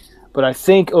movie, but I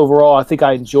think overall,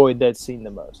 I enjoyed that scene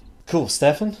the most. Cool,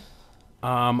 Stefan?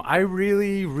 I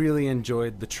really, really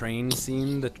enjoyed the train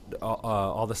scene,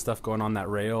 all the stuff going on that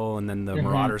rail, and then the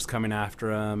Marauders coming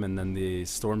after him, and then the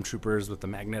stormtroopers with the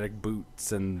magnetic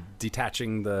boots and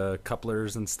detaching the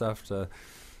couplers and stuff.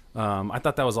 I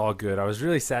thought that was all good. I was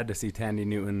really sad to see Tandy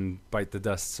Newton bite the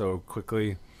dust so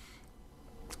quickly.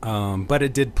 But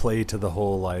it did play to the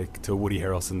whole, like, to Woody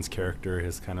Harrelson's character,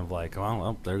 his kind of like, oh,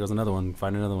 well, there goes another one,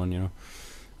 find another one, you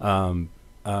know.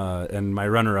 And my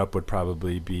runner-up would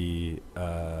probably be,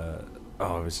 it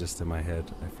was just in my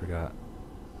head, I forgot.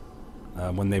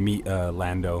 When they meet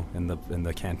Lando in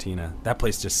the cantina, that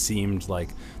place just seemed like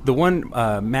the one.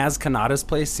 Maz Kanata's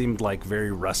place seemed like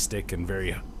very rustic and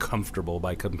very comfortable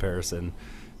by comparison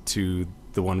to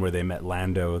the one where they met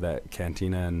Lando, that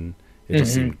cantina, and it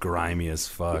just seemed grimy as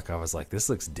fuck. I was like, this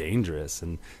looks dangerous,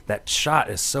 and that shot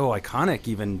is so iconic.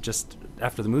 Even just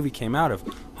after the movie came out, of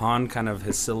Han, kind of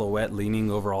his silhouette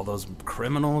leaning over all those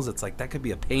criminals, it's like that could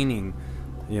be a painting,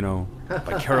 you know,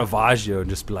 by Caravaggio, and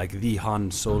just be like the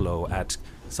Han Solo at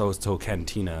So-So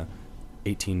Cantina,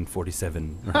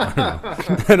 1847.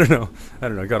 I don't know.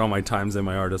 I got all my times and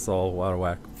my artists all out of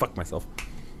whack. Fuck myself.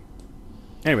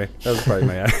 Anyway, that was probably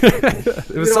my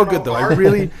it was so good though.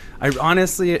 I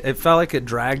honestly, it felt like it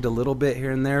dragged a little bit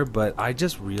here and there, but I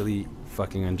just really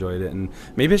fucking enjoyed it. And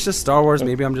maybe it's just Star Wars,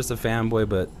 maybe I'm just a fanboy,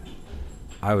 but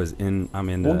I'm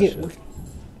in that shit.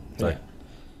 Sorry.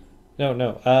 Yeah.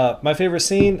 No. My favorite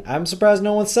scene, I'm surprised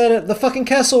no one said it, the fucking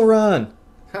Kessel Run.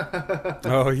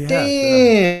 Oh yeah.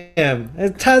 Damn.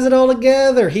 It ties it all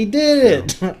together. He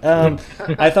did it.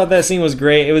 I thought that scene was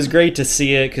great. It was great to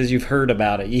see it because you've heard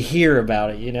about it. You hear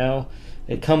about it, you know.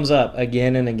 It comes up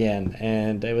again and again.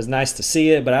 And it was nice to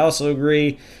see it, but I also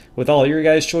agree with all your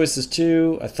guys' choices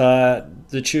too. I thought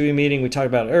the Chewie meeting we talked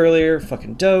about earlier,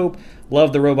 fucking dope.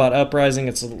 Love the robot uprising.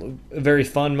 It's a very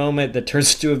fun moment that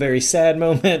turns into a very sad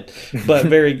moment,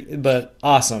 but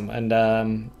awesome. And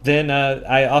then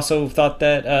I also thought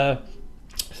that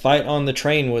fight on the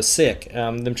train was sick.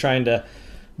 Them trying to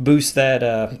boost that.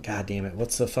 God damn it!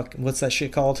 What's that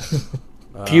shit called?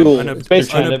 Fuel.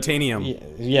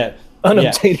 Unobtainium. Yeah.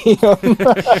 Unobtainium.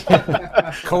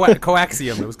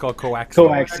 Coaxium. It was called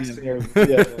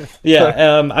coaxium.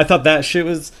 Yeah. I thought that shit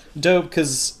was dope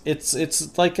because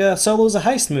it's like Solo's a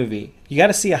heist movie. You got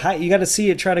to see you got to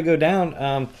see it try to go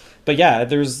down. But yeah,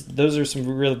 those are some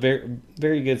real very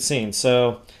very good scenes.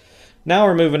 So now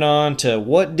we're moving on to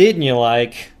what didn't you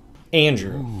like,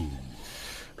 Andrew?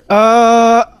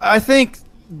 I think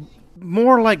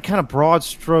more like kind of broad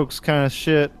strokes kind of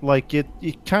shit. Like it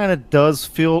kind of does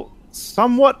feel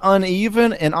somewhat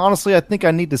uneven, and honestly I think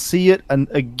I need to see it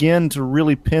again to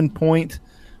really pinpoint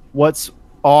what's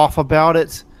off about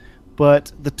it.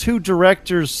 But the two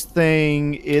directors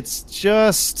thing, it's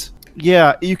just,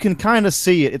 yeah, you can kind of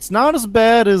see it. It's not as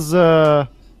bad as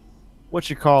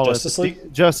Justice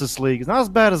League? Justice League. It's not as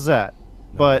bad as that,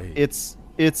 but it's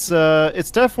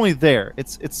definitely there.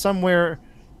 It's somewhere.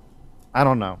 I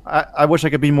don't know. I wish I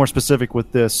could be more specific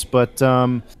with this, but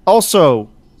also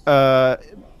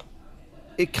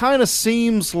it kind of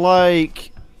seems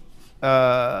like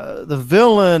the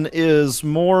villain is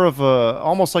more of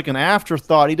almost like an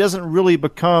afterthought. He doesn't really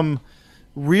become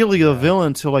really a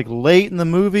villain till like late in the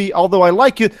movie. Although I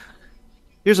like it.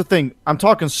 Here's the thing. I'm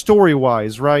talking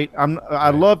story-wise, right?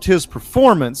 I loved his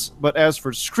performance, but as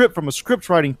for from a script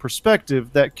writing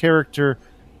perspective, that character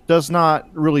does not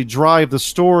really drive the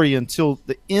story until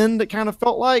the end, it kind of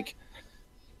felt like,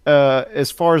 as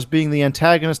far as being the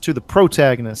antagonist to the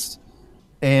protagonist.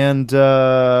 And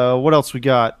what else we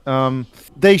got?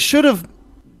 They should have...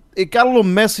 It got a little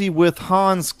messy with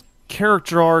Han's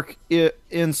character arc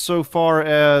insofar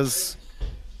as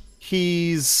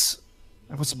he's...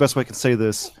 What's the best way I can say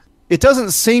this? It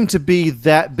doesn't seem to be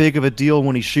that big of a deal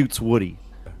when he shoots Woody.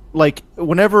 Like,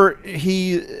 whenever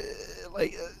he...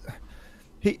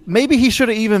 Maybe he should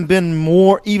have even been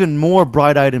even more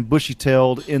bright-eyed and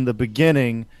bushy-tailed in the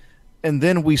beginning, and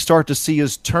then we start to see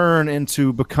his turn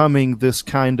into becoming this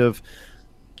kind of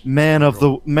man of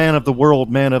the world,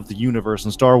 man of the universe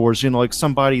in Star Wars. Like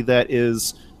somebody that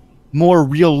is more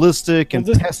realistic and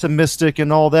pessimistic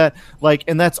and all that.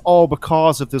 And that's all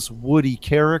because of this Woody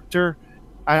character.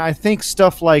 I think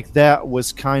stuff like that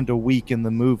was kind of weak in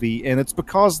the movie, and it's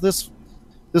because this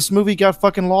movie got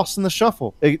fucking lost in the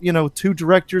shuffle. 2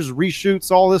 directors, reshoots,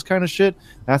 all this kind of shit.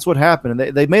 That's what happened.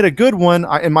 And they made a good one,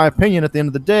 in my opinion, at the end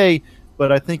of the day,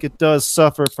 but I think it does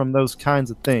suffer from those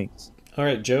kinds of things. All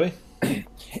right, Joey?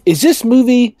 Is this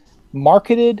movie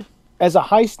marketed as a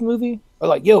heist movie?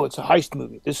 Or it's a heist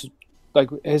movie? This is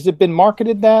has it been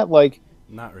marketed that?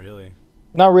 Not really.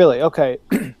 Not really. Okay.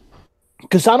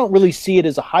 Because I don't really see it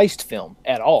as a heist film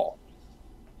at all.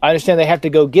 I understand they have to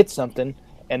go get something,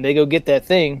 and they go get that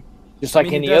thing, just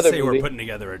like any other movie. We're putting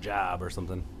together a job or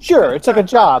something. Sure, it's like a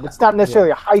job. It's not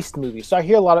necessarily a heist movie. So I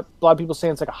hear a lot of people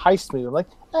saying it's like a heist movie. I'm like,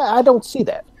 I don't see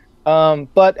that.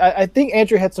 But I think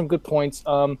Andrew had some good points.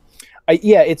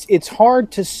 It's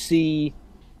hard to see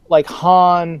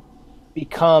Han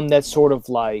become that sort of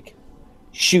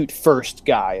shoot first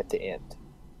guy at the end.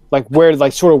 Where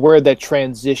that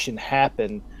transition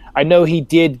happened. I know he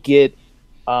did get,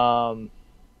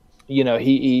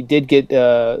 he did get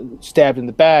stabbed in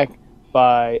the back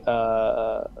by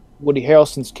Woody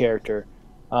Harrelson's character,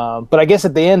 but I guess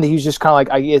at the end he was just kind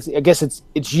of I guess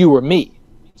it's you or me.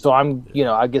 So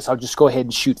I guess I'll just go ahead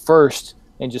and shoot first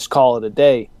and just call it a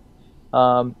day.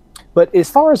 But as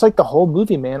far as the whole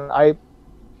movie, man,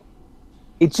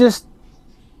 it's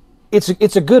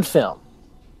a good film.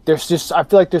 There's just, I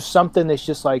feel like there's something that's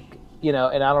just and I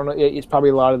don't know, it's probably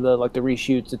a lot of the the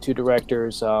reshoots, the 2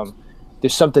 directors.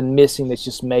 There's something missing that's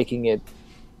just making it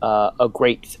a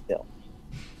great film.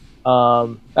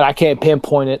 And I can't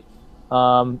pinpoint it.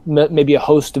 Maybe a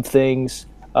host of things,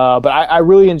 but I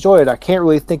really enjoy it. I can't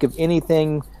really think of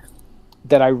anything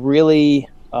that I really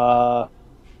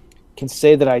can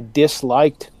say that I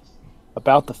disliked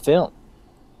about the film.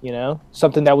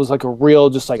 Something that was a real,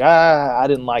 just I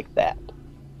didn't like that.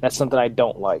 That's something I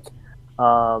don't like.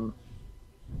 I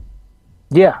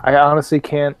honestly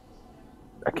can't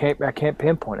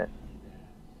pinpoint it.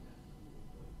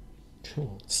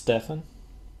 Cool. Stefan?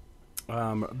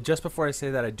 Just before I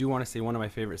say that, I do want to say one of my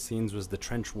favorite scenes was the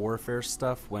trench warfare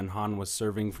stuff when Han was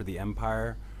serving for the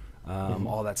Empire.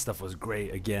 All that stuff was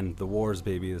great. Again, the wars,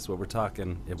 baby. That's what we're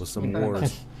talking. It was some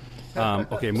wars.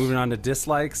 Okay, moving on to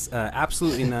dislikes.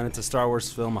 Absolutely none. It's a Star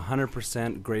Wars film.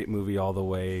 100% great movie all the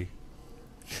way.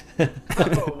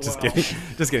 Just kidding.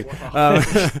 Just kidding.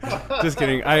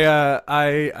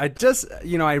 I just,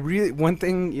 I really, one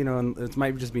thing, and it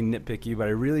might just be nitpicky, but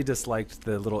I really disliked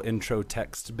the little intro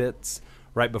text bits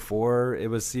right before.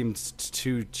 It seemed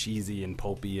too cheesy and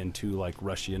pulpy and too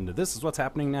rushy into this is what's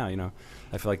happening now.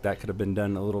 I feel like that could have been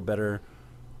done a little better.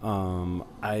 What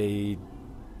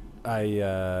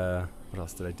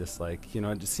else did I dislike?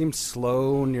 It just seemed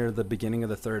slow near the beginning of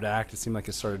the 3rd act. It seemed like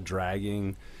it started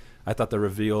dragging. I thought the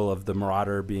reveal of the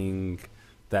Marauder being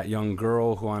that young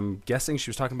girl who I'm guessing she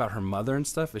was talking about her mother and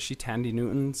stuff. Is she Tandy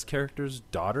Newton's character's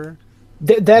daughter?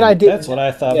 That I did. That's what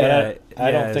I thought, but I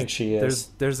don't think she is.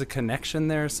 There's a connection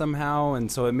there somehow,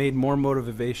 and so it made more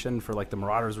motivation for the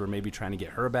Marauders were maybe trying to get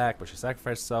her back, but she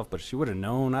sacrificed herself, but she would have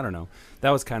known. I don't know.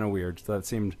 That was kind of weird. So that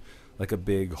seemed like a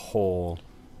big hole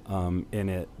in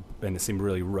it, and it seemed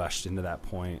really rushed into that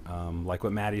point. Like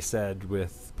what Maddie said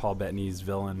with Paul Bettany's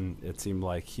villain, it seemed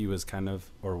like he was kind of,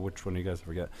 or which one do you guys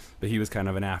forget, but he was kind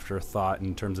of an afterthought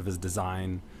in terms of his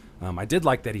design. I did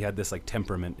like that he had this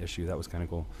temperament issue. That was kind of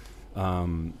cool.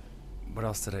 What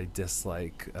else did I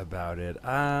dislike about it?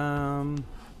 I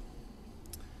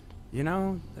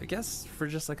guess for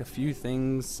just a few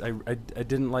things, I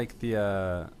didn't like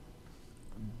a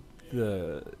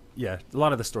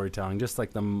lot of the storytelling, just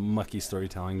the mucky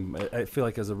storytelling. I feel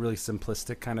like it was a really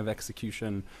simplistic kind of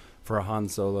execution for a Han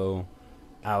Solo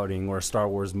outing or a Star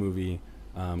Wars movie.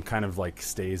 Kind of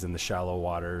stays in the shallow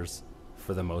waters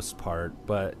for the most part,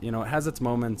 but it has its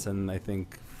moments, and I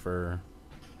think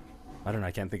I don't know.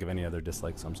 I can't think of any other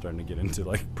dislikes, so I'm starting to get into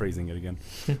praising it again.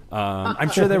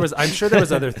 I'm sure there was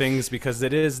other things, because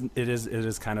it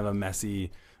is kind of a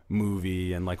messy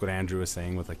movie, and what Andrew was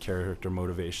saying with character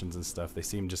motivations and stuff, they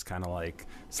seem just kind of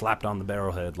slapped on the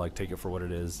barrelhead, take it for what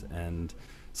it is, and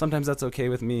sometimes that's okay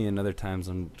with me, and other times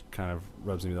I'm kind of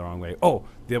rubs me the wrong way. Oh,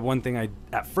 the one thing I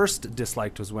at first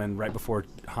disliked was when right before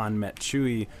Han met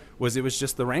Chewie, it was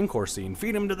just the Rancor scene,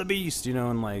 feed him to the beast, and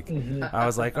I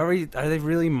was like, are they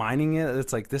really mining it?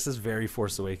 It's this is very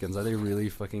Force Awakens. Are they really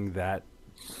fucking that,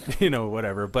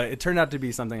 whatever? But it turned out to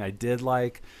be something I did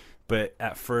like. But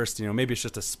at first, maybe it's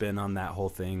just a spin on that whole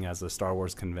thing as a Star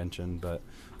Wars convention. But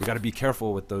we got to be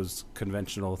careful with those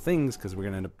conventional things because we're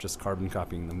going to end up just carbon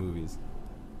copying the movies.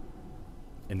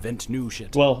 Invent new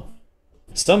shit. Well,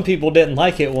 some people didn't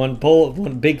like it when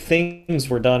big things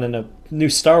were done in a new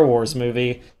Star Wars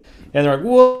movie, and they're like,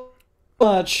 "Whoa,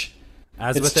 much!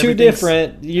 It's too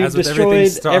different. You've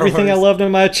destroyed everything I loved in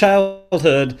my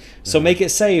childhood. So make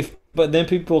it safe." But then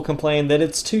people complain that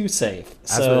it's too safe.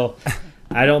 So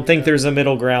I don't think there's a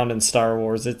middle ground in Star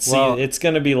Wars. It's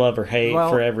going to be love or hate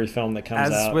for every film that comes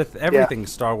out. As with everything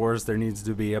Star Wars, there needs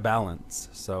to be a balance.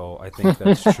 So I think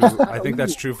that's true. I think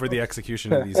that's true for the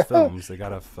execution of these films. They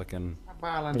gotta fucking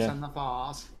balance in the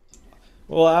Force.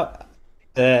 Well,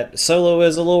 that Solo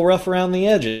is a little rough around the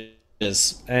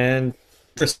edges, and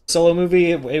for a Solo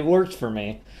movie, it worked for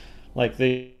me. Like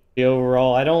the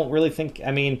overall, I don't really think.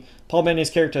 I mean, Paul Bettany's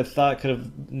character, I thought could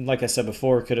have, like I said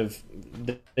before,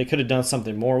 they could have done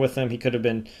something more with him. He could have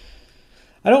been.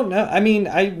 I don't know. I mean,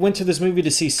 I went to this movie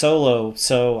to see Solo,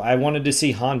 so I wanted to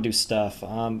see Han do stuff.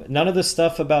 None of the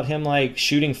stuff about him like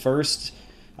shooting first.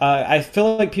 I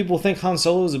feel like people think Han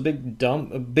Solo is a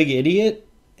big idiot,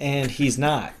 and he's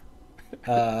not.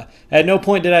 At no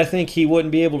point did I think he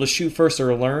wouldn't be able to shoot first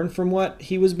or learn from what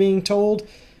he was being told,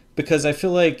 because I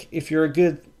feel like if you're a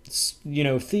good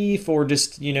thief or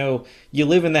just you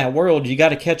live in that world, you got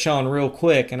to catch on real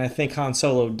quick, and I think Han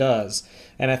Solo does.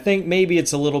 And I think maybe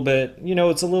it's a little bit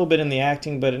it's a little bit in the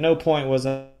acting, but at no point was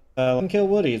kill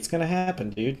Woody. It's gonna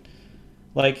happen, dude.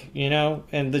 Like,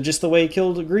 and just the way he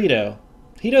killed Greedo,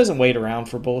 he doesn't wait around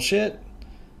for bullshit.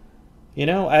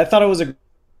 I thought it was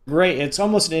it's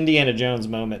almost an Indiana Jones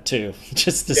moment too,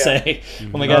 just to say,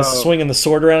 when the guy's swinging the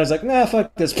sword around, he's like, nah,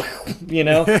 fuck this,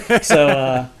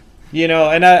 So,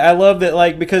 and I love that,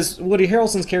 like, because Woody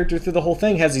Harrelson's character through the whole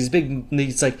thing has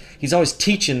he's always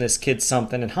teaching this kid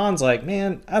something, and Han's like,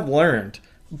 man, I've learned.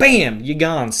 Bam, you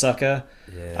gone, sucker.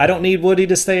 Yeah. I don't need Woody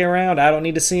to stay around. I don't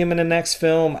need to see him in the next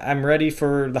film. I'm ready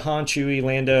for the Han, Chewie,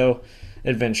 Lando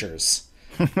adventures.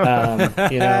 You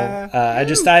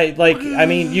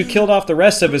killed off the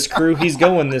rest of his crew. He's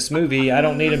going this movie. I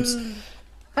don't need him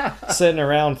sitting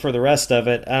around for the rest of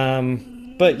it.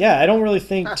 But yeah, I don't really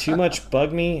think too much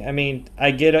bugged me. I mean, I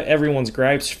get everyone's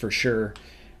gripes for sure.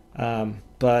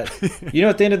 But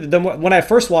at the end of when I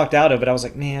first walked out of it, I was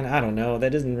like, man, I don't know.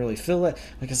 That doesn't really feel it.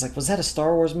 Like, it's like, was that a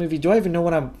Star Wars movie? Do I even know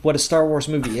what a Star Wars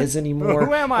movie is anymore?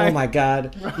 Who am I? Oh my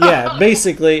God. Yeah,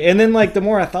 basically. And then like the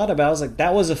more I thought about it, I was like,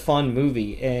 that was a fun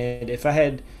movie. And if I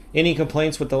had any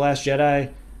complaints with The Last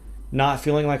Jedi not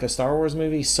feeling like a Star Wars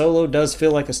movie, Solo does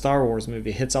feel like a Star Wars movie.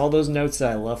 It hits all those notes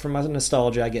that I love from my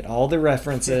nostalgia. I get all the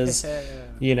references,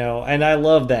 and I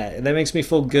love that. That makes me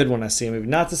feel good when I see a movie.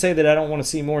 Not to say that I don't want to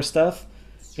see more stuff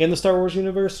in the Star Wars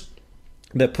universe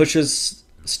that pushes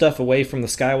stuff away from the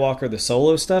Skywalker, the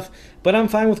Solo stuff, but I'm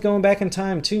fine with going back in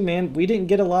time too, man. We haven't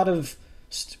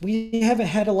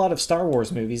had a lot of Star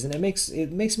Wars movies, and it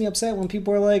makes me upset when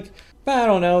people are like, I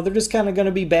don't know, they're just kind of going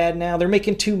to be bad now. They're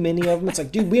making too many of them. It's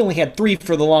like, dude, we only had 3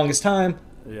 for the longest time.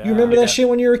 Yeah, you remember that shit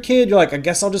when you were a kid? You're like, I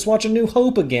guess I'll just watch A New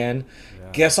Hope again.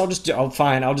 Yeah.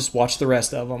 I'll just watch the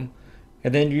rest of them.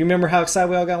 And then you remember how excited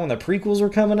we all got when the prequels were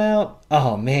coming out?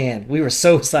 Oh man, we were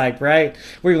so psyched, right?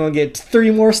 We were going to get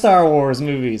 3 more Star Wars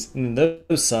movies, and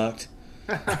those sucked.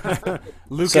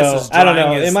 Lucas is I don't know.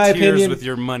 drying his In my tears opinion, with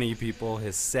your money, people.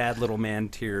 His sad little man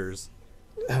tears.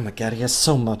 Oh my God, he has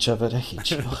so much of it. I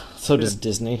hate you. So does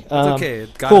Disney. It's okay.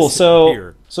 Cool.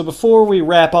 So before we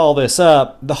wrap all this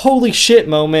up, the holy shit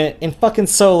moment in fucking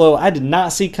Solo, I did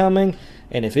not see coming.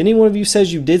 And if any one of you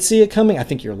says you did see it coming, I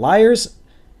think you're liars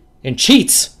and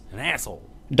cheats. An asshole.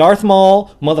 Darth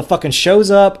Maul motherfucking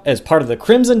shows up as part of the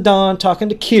Crimson Dawn talking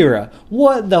to Kira.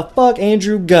 What the fuck,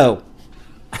 Andrew? Go.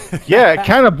 Yeah, it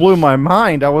kind of blew my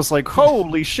mind. I was like,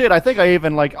 holy shit. I think I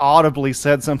even like audibly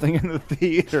said something in the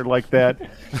theater like that.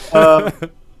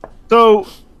 So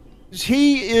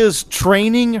he is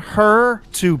training her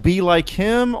to be like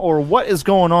him, or what is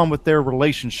going on with their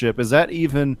relationship? Is that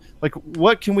even like,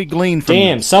 what can we glean from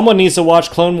this? Someone needs to watch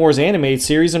Clone Wars animated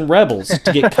series and Rebels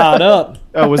to get caught up.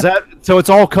 Oh, is that so? It's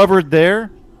all covered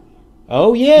there.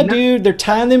 Oh yeah, dude, they're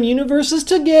tying them universes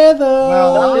together.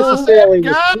 Well, not necessarily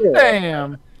with God Kira.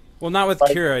 damn. Well, not with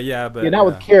Kira, yeah, but not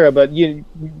with Kira, but we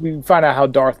find out how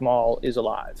Darth Maul is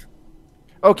alive.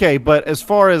 Okay, but as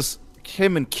far as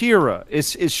him and Kira,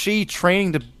 is she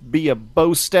training to be a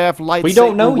bow staff lightsaber? We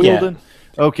don't know wielding? yet.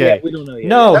 Okay, Yeah, we don't know yet.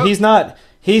 No, he's not.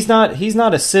 He's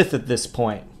not a Sith at this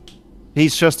point.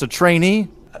 he's just a trainee.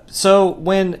 So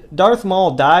when Darth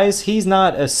Maul dies, he's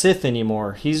not a Sith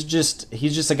anymore. He's just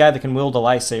a guy that can wield a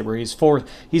lightsaber.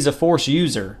 He's a Force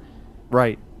user.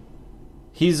 Right.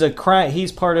 He's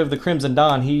part of the Crimson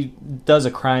Dawn. He does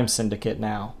a crime syndicate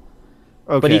now.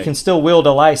 Okay. But he can still wield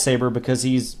a lightsaber because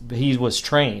he was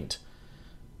trained.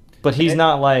 But he's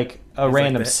not like a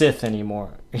random Sith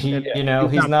anymore.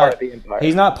 He's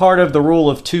not part of the Rule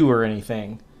of Two or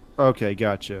anything. Okay,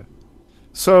 gotcha.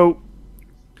 So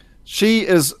she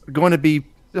is going to be.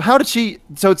 How did she?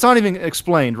 So it's not even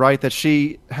explained, right?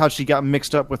 How she got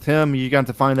mixed up with him. You got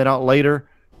to find that out later,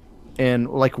 and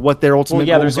like what their ultimate. Well,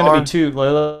 yeah, goals there's going are. to be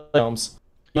 2 films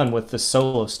done with the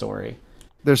Solo story.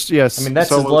 That's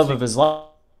his love of his life.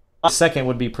 The second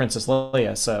would be Princess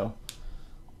Leia. So.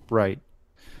 Right.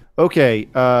 Okay.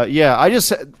 Yeah.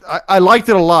 I liked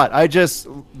it a lot.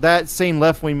 That scene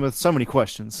left me with so many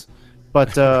questions.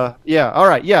 But yeah, all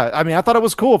right, yeah. I mean, I thought it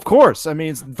was cool. Of course. I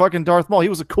mean, it's fucking Darth Maul. He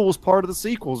was the coolest part of the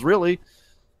sequels, really.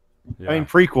 Yeah. I mean,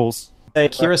 prequels. The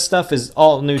Kira stuff is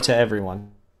all new to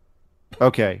everyone.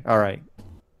 Okay, all right.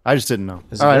 I just didn't know.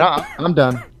 All right, I'm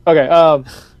done. Okay.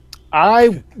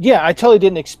 I totally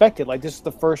didn't expect it. Like, this is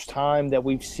the first time that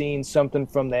we've seen something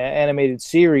from the animated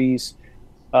series,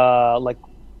 move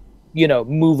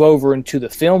over into the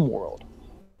film world.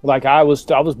 Like, I was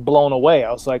blown away.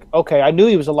 I was like, okay, I knew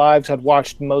he was alive because I'd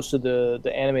watched most of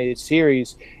the animated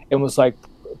series and was like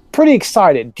pretty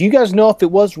excited. Do you guys know if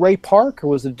it was Ray Park or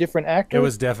was it a different actor? It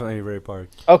was definitely Ray Park.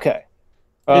 Okay.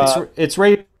 It's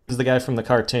Ray is the guy from the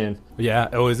cartoon. Yeah.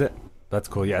 Oh, is it? That's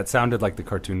cool. Yeah, it sounded like the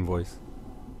cartoon voice.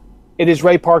 It is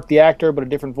Ray Park, the actor, but a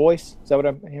different voice. Is that what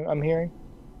I'm hearing?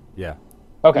 Yeah.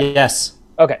 Okay. Yes.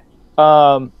 Okay.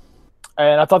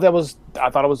 And I thought it was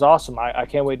awesome. I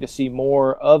can't wait to see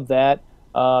more of that.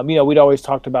 We'd always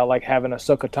talked about like having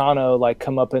Ahsoka Tano like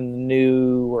come up in the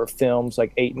newer films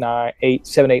like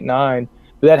 7, 8, 9,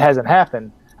 but that hasn't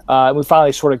happened. And we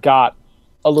finally sort of got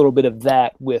a little bit of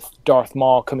that with Darth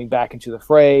Maul coming back into the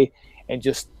fray, and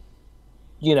just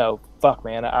fuck,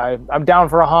 man, I'm down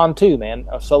for a Han too, man,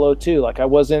 a Solo too. Like I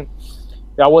wasn't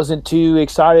too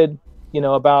excited,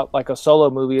 about like a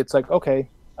Solo movie. It's like, okay.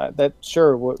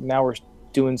 Now we're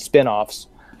doing spin-offs.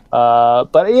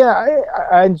 But yeah,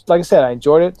 I like I said, I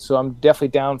enjoyed it, so I'm definitely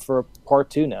down for part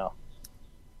 2 now.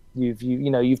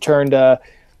 You've turned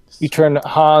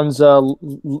Han's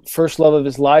first love of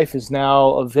his life is now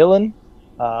a villain.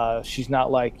 She's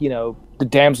not like, the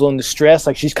damsel in distress.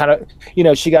 Like she's kind of,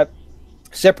 she got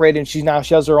separated and she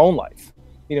has her own life.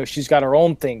 She's got her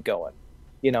own thing going.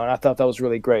 And I thought that was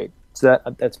really great. So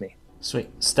that's me. Sweet.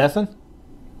 Stefan?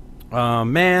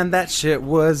 Man, that shit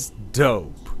was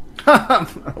dope.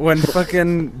 When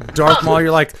fucking Darth Maul,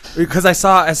 you're like, because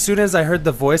as soon as I heard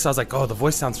the voice, I was like, oh, the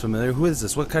voice sounds familiar. Who is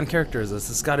this? What kind of character is this?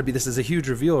 This is a huge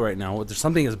reveal right now. There's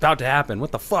something is about to happen.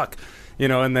 What the fuck?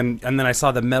 And then I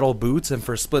saw the metal boots, and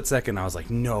for a split second, I was like,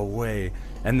 no way.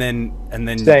 And then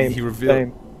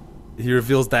he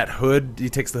reveals that hood. He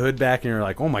takes the hood back, and you're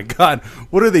like, oh my god,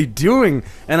 what are they doing?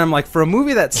 And I'm like, for a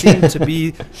movie that seemed to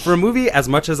be, for a movie, as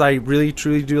much as I really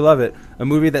truly do love it, a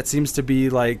movie that seems to be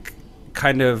like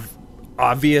kind of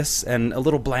obvious and a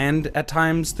little bland at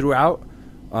times throughout,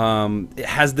 it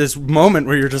has this moment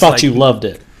where you're just thought you loved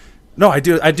it. No, I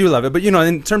do love it, but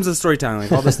in terms of storytelling,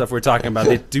 like all the stuff we're talking about,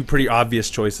 they do pretty obvious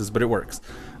choices, but it works.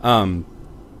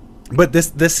 But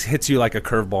this hits you like a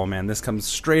curveball, man. This comes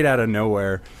straight out of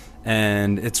nowhere.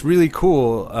 And it's really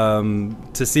cool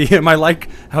to see him. I like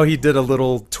how he did a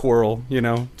little twirl,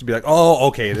 to be like, oh,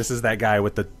 okay, this is that guy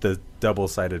with the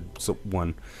double-sided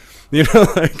one.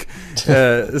 So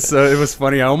it was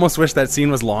funny. I almost wish that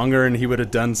scene was longer and he would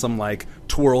have done some like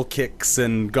twirl kicks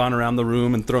and gone around the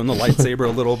room and thrown the lightsaber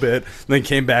a little bit, and then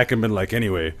came back and been like,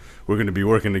 anyway, we're going to be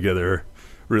working together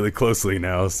really closely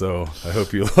now, so I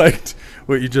hope you liked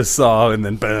what you just saw. And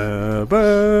then but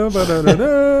it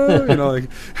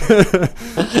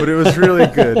was really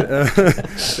good.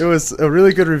 It was a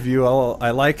really good review.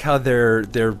 I like how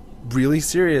they're really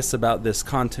serious about this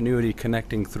continuity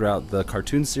connecting throughout the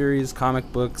cartoon series, comic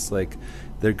books. Like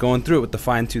they're going through it with the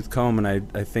fine-tooth comb, and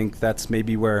I think that's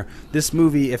maybe where this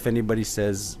movie, if anybody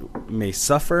says, may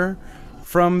suffer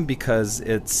from, because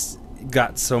it's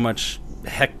got so much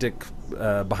hectic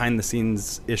behind the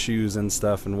scenes issues and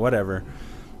stuff and whatever.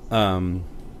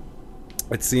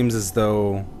 It seems as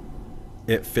though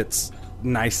it fits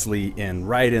nicely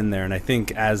right in there, and I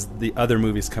think as the other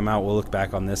movies come out, we'll look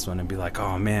back on this one and be like,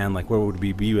 oh man, like where would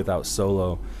we be without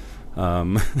Solo?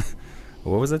 What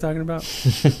was I talking about?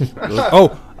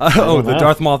 The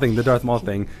Darth Maul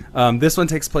thing. This one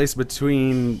takes place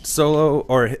between Solo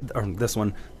or this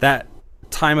one, that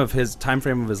time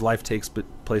frame of his life takes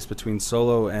place between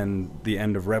Solo and the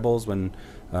end of Rebels, when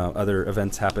other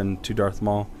events happen to Darth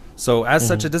Maul. So as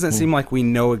such, it doesn't seem like we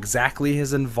know exactly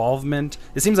his involvement.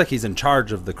 It seems like he's in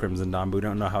charge of the Crimson Dawn, but we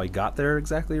don't know how he got there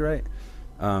exactly, right?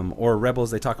 Or Rebels,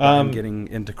 they talk about him getting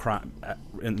into crime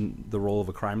in the role of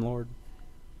a crime lord.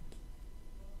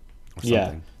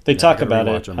 Yeah, they talk about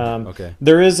it. Okay.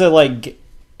 There is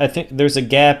I think there's a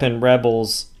gap in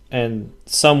Rebels and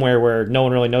somewhere where no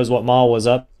one really knows what Maul was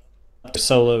up.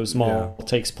 Solo's Maul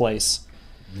takes place.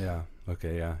 Yeah.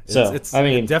 Okay. Yeah.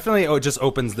 It definitely just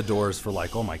opens the doors for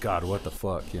like, oh my god, what the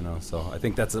fuck, So I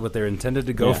think that's what they're intended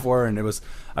to go for, and it was.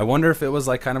 I wonder if it was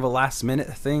like kind of a last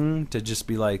minute thing to just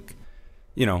be like,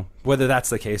 whether that's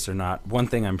the case or not. One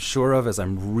thing I'm sure of is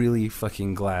I'm really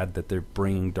fucking glad that they're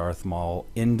bringing Darth Maul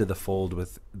into the fold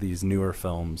with these newer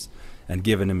films and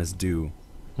giving him his due.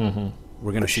 Mm-hmm.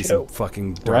 We're going to see some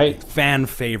fucking fan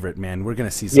favorite, man. We're going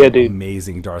to see some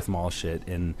amazing Darth Maul shit.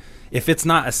 And if it's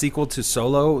not a sequel to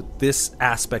Solo, this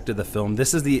aspect of the film,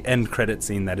 this is the end credit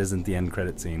scene that isn't the end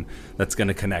credit scene that's going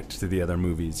to connect to the other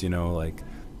movies, like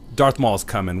Darth Maul's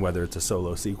coming whether it's a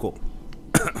Solo sequel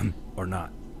or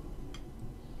not.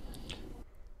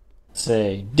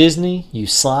 Say, Disney, you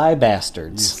sly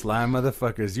bastards. You sly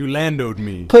motherfuckers. You Lando'd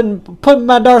me. Putting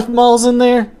my Darth Mauls in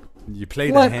there? You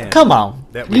played the hand. Come on.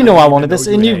 You know I wanted this,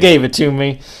 and you gave it to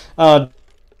me.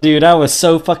 Dude, I was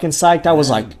so fucking psyched. I was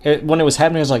like, when it was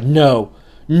happening, I was like, no,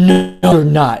 you're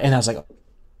not. And I was like,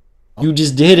 you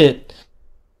just did it.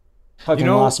 Fucking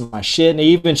lost my shit. And it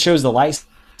even shows the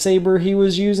lightsaber he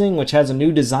was using, which has a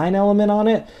new design element on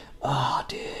it. Oh,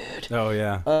 dude. Oh,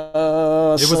 yeah.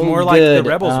 It was more like the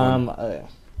Rebels one. I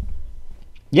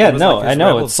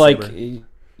know. It's like...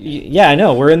 Yeah, I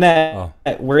know. We're in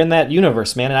that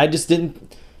universe, man. And I just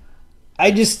didn't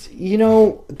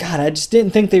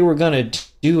think they were gonna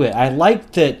do it. I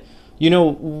liked that.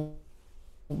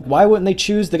 Why wouldn't they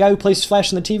choose the guy who plays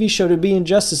Flash in the TV show to be in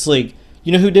Justice League?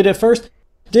 You know who did it first?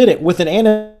 Did it with an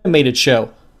animated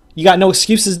show. You got no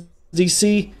excuses,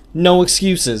 DC. No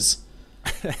excuses.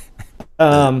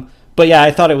 But yeah, I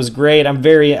thought it was great.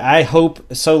 I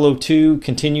hope Solo 2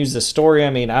 continues the story. I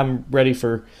mean, I'm ready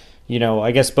for.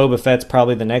 I guess Boba Fett's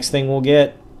probably the next thing we'll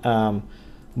get.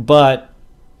 But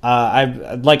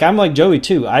I'm like Joey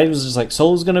too. I was just like,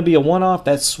 Solo's gonna be a one-off.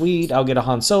 That's sweet. I'll get a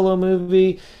Han Solo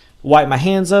movie. Wipe my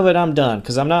hands of it. I'm done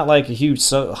because I'm not like a huge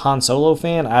Han Solo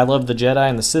fan. I love the Jedi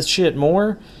and the Sith shit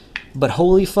more. But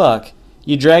holy fuck,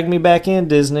 you dragged me back in,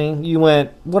 Disney. You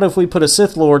went, what if we put a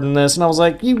Sith Lord in this? And I was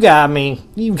like, you got me.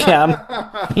 You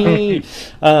got me.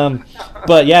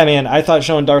 But yeah, man, I thought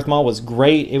showing Darth Maul was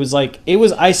great. It was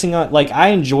icing on, I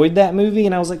enjoyed that movie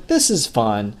and I was like, this is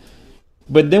fun.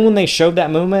 But then when they showed that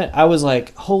moment, I was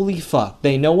like, holy fuck,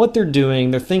 they know what they're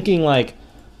doing. They're thinking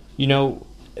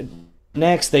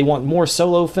next they want more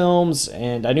Solo films,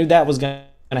 and I knew that was going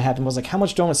to happen. I was like, how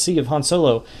much do I want to see of Han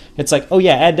Solo? It's like, oh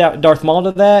yeah, add Darth Maul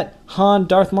to that. Han,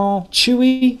 Darth Maul,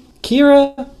 Chewie,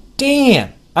 Kira.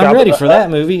 Damn, I'm ready for that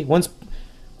movie.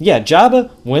 Jabba.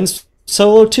 When's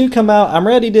Solo 2 come out? I'm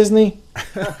ready, Disney.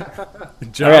 All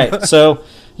right, so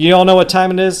you all know what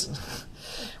time it is.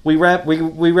 We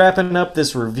wrapping up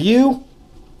this review.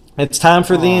 It's time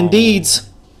for the Indeeds.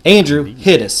 Andrew,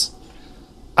 hit us.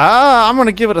 I'm going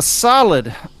to give it a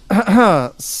solid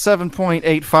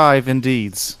 7.85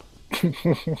 Indeeds.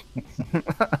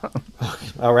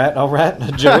 All right.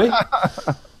 Joey?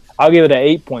 I'll give it an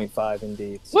 8.5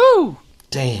 Indeeds. Woo!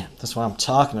 Damn, that's what I'm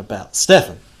talking about.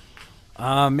 Stefan?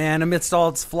 Man, amidst all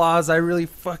its flaws, I really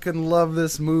fucking love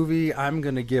this movie. I'm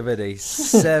going to give it a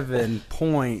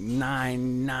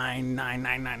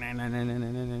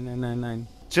 7.99999999999.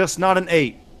 Just not an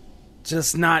 8.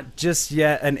 Just not just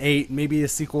yet an 8. Maybe a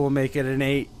sequel will make it an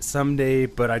 8 someday,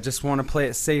 but I just want to play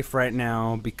it safe right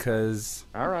now because...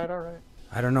 All right.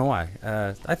 I don't know why.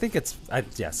 I think it's...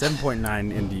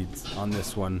 7.9 indeed on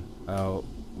this one.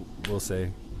 We'll say.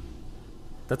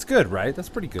 That's good, right? That's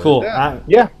pretty good. Cool.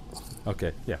 Yeah.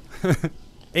 Okay, yeah.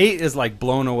 8 is like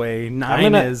blown away.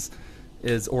 9 is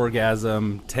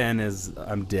orgasm. 10 is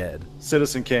I'm dead.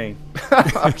 Citizen Kane.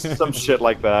 Some shit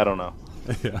like that. I don't know.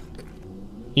 Yeah.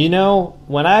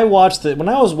 When I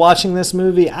was watching this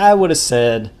movie, I would have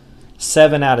said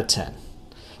 7 out of 10.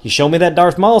 You show me that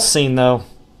Darth Maul scene, though,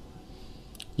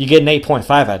 you get an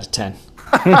 8.5 out of 10.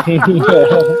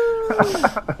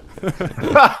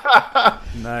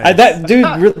 Nice.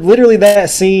 Literally,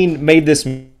 that scene made this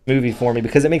movie for me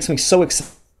because it makes me so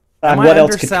excited. What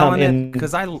else could come in?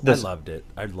 Because I loved it.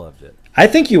 I loved it. I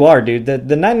think you are, dude. The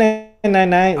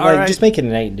 9999, right. Just make it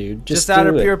an 8, dude. Just out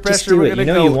of do it. pure pressure, just do we're it. gonna You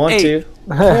know go you want 8. to.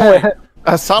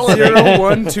 A solid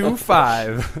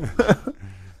 0125.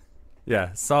 Yeah,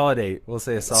 solid 8. We'll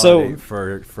say a solid So- 8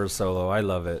 for Solo. I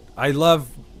love it. I love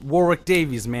Warwick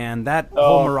Davies, man. That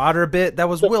whole Marauder bit, that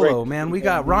was so Willow, great. man. We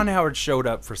got Ron Howard showed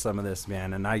up for some of this,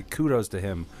 man, and I kudos to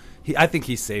him. I think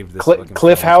he saved this. fucking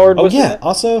Cliff film. Howard. Oh was yeah. it?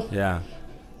 Also, Yeah.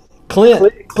 Clint.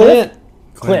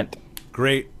 Clint.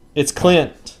 Great. It's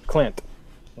Clint. Clint.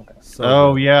 So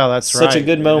Oh good. yeah, that's Such right. a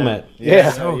good moment.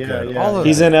 Yeah. So yeah, good. yeah. All of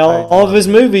He's it. in all of his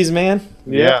movies, man.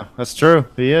 Yeah, that's true.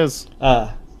 He is.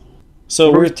 So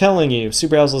we're telling you,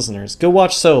 Superhouse listeners, go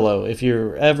watch Solo if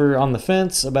you're ever on the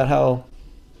fence about how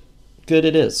good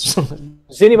it is.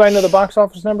 Does anybody know the box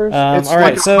office numbers? It's all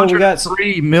right, like so we got some,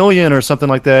 3 million or something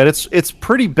like that. It's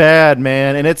pretty bad,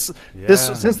 man. And it's this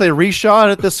Yeah. since they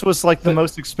reshot it. This was like the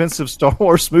most expensive Star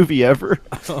Wars movie ever.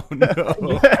 Oh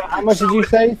no. How much did you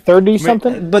say? 30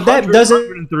 something? but that doesn't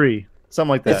 103, something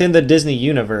like that. within the Disney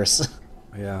universe.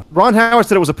 Yeah. Ron Howard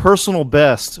said it was a personal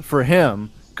best for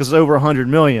him because it's over 100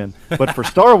 million. But for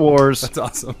Star Wars, That's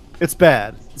awesome. it's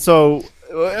bad. So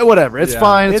whatever, it's Yeah.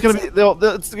 fine. It's, It's- gonna be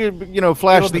it's gonna be,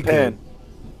 flash It'll in the be pan.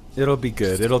 good. It'll be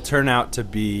good. It'll turn out to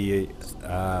be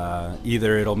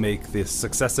either it'll make the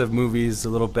successive movies a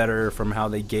little better from how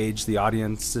they gauge the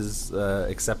audience's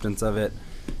acceptance of it,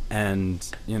 and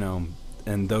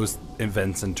and those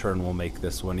events in turn will make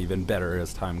this one even better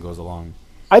as time goes along.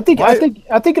 I think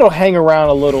it'll hang around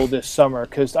a little this summer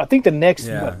because I think the next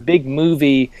Yeah. big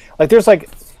movie, like there's like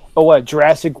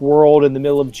Jurassic World in the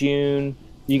middle of June.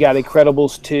 You got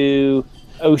Incredibles 2,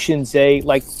 Ocean's 8.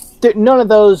 Like none of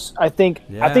those. I think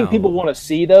Yeah. people want to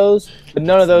see those, but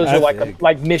none of those are big.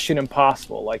 like Mission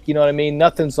Impossible. Like you know what I mean?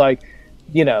 Nothing's like.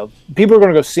 People are going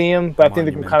to go see them, but I think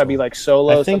they're going to kind of be like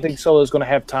Solo. I think Solo's going to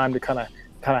have time to kind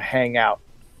of hang out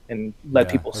and let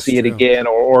Yeah, people that's see it true. again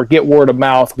or get word of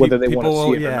mouth whether they want to People see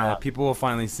will- it or not. people will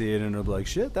finally see it and they'll be like,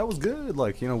 "Shit, that was good."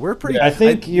 Like we're pretty. I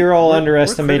think you're all we're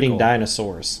underestimating critical.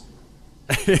 dinosaurs.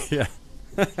 Yeah.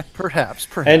 Perhaps.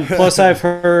 And plus, I've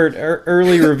heard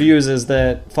early reviews is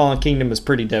that Fallen Kingdom is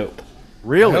pretty dope.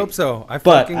 Really? I hope so. I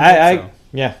But fucking I hope so.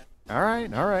 yeah. All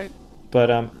right.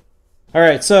 But all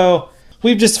right. So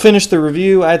we've just finished the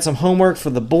review. I had some homework for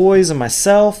the boys and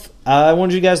myself. I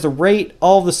wanted you guys to rate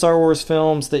all of the Star Wars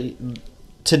films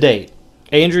to date.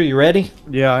 Andrew, you ready?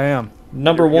 Yeah, I am.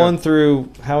 Number 1 through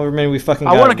however many we fucking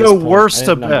got. I want at to this go point. worst I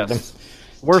to didn't number them. best.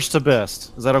 Worst to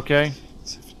best. Is that okay?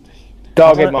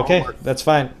 Dog ate my Okay, homework. that's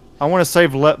fine. I want to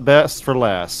save best for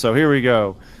last. So here we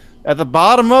go. At the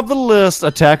bottom of the list,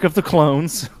 Attack of the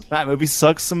Clones. That movie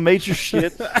sucks some major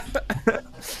shit.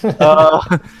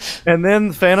 And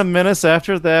then Phantom Menace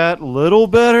after that. Little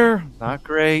better. Not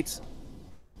great.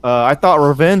 I thought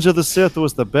Revenge of the Sith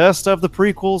was the best of the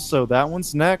prequels, so that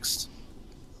one's next.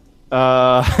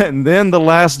 And then The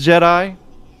Last Jedi.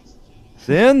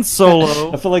 Then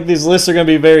Solo. I feel like these lists are going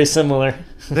to be very similar.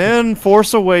 Then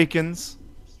Force Awakens,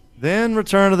 then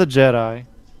Return of the Jedi,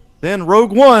 then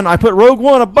Rogue One. I put Rogue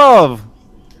One above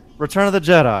Return of the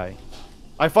Jedi.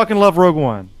 I fucking love Rogue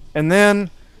One. And then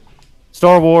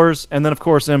Star Wars, and then, of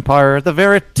course, Empire at the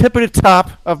very tippity top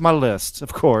of my list,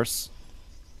 of course.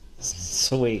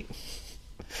 Sweet.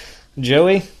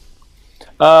 Joey?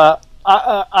 I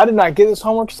did not get this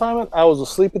homework assignment. I was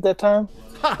asleep at that time,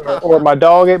 or my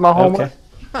dog ate my homework.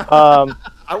 Okay.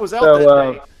 I was out So,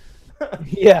 that day.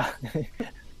 Yeah,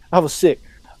 I was sick.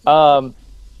 So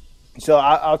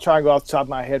I'll try and go off the top of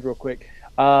my head real quick.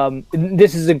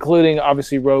 This is including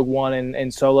obviously Rogue One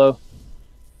and Solo.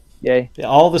 Yay. Yeah,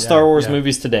 all the Star Wars yeah.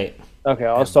 movies to date. Okay,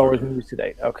 all Star Wars movies to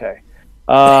date. Okay.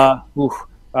 I'll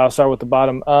start with the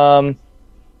bottom.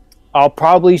 I'll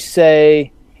probably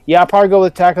say, I'll probably go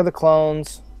with Attack of the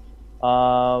Clones,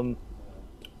 Phantom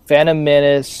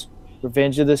Menace,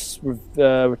 Revenge of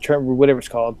the Return, whatever it's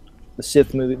called, the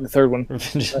Sith movie, the third one.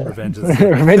 Revenge of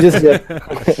Revenge of Sith.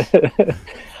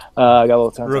 I got a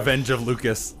little time. Revenge of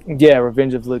Lucas. Yeah,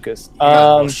 Revenge of Lucas.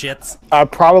 Shits. I'll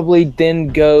probably then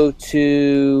go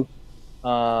to,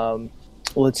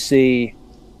 let's see,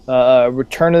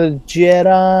 Return of the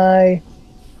Jedi,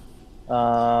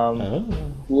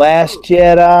 Last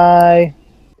Jedi.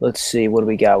 Let's see, what do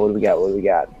we got?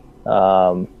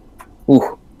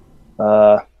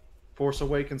 Force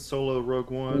Awakens, Solo, Rogue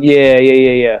One.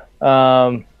 Yeah.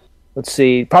 Let's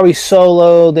see, probably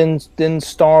Solo, then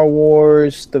Star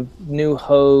Wars, The New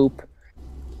Hope,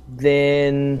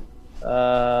 then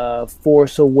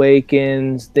Force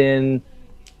Awakens, then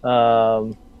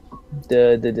Rogue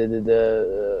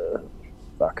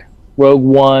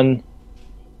One,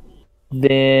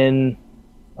 then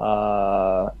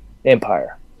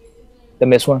Empire. Did I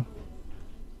miss one?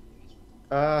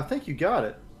 I think you got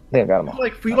it. I think I got them all.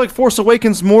 You like Force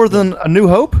Awakens more than A New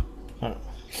Hope?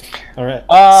 All right.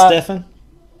 Uh, Stefan?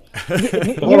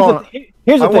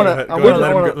 Here's the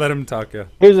thing. Let him talk. Yeah.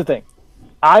 Here's the thing.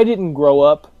 I didn't grow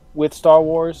up with Star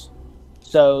Wars,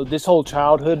 so this whole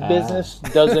childhood business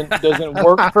doesn't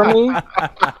work for me.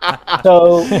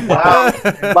 So,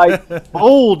 like,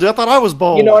 bold. I thought I was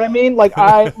bold. You know what I mean? Like,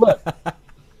 I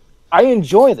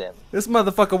enjoy them. This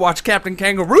motherfucker watched Captain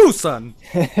Kangaroo, son.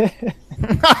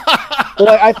 But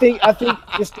I think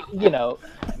just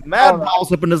Mad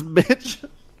balls up in this bitch.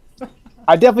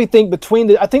 I definitely think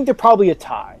I think they're probably a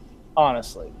tie,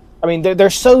 honestly. I mean, they're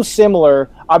so similar.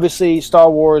 Obviously, Star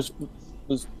Wars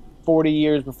was 40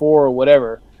 years before or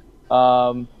whatever.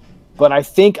 But I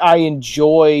think I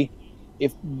enjoy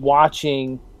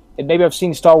watching, and maybe I've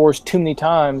seen Star Wars too many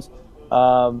times.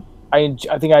 I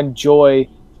think I enjoy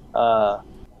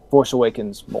Force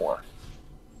Awakens more.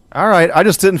 All right, I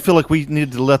just didn't feel like we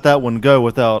needed to let that one go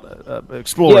without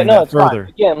exploring that further.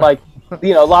 Fine. Again, like,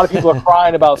 a lot of people are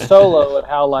crying about Solo and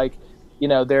how, like,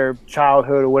 their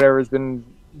childhood or whatever has been,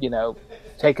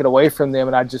 taken away from them,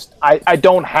 and I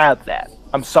don't have that.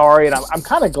 I'm sorry, and I'm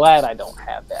kind of glad I don't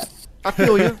have that. I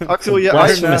feel you.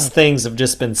 Blasphemous things have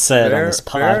just been said on this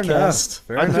podcast.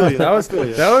 Fair enough.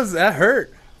 That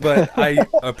hurt, but I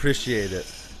appreciate it.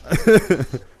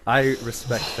 I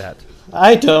respect that.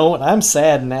 I don't. I'm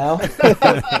sad now.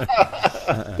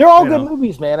 They're all good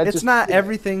movies, man. It's not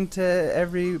everything to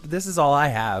every. This is all I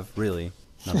have, really.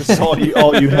 No, this is all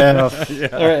you have. Yeah.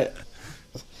 All right.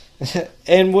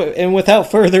 And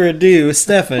without further ado,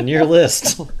 Stefan, your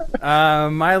list.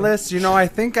 My list. I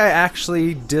think I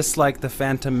actually dislike the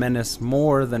Phantom Menace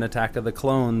more than Attack of the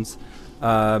Clones.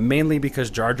 Mainly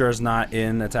because Jar Jar's not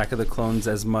in Attack of the Clones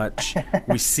as much.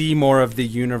 We see more of the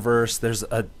universe.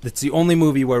 It's the only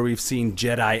movie where we've seen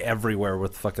Jedi everywhere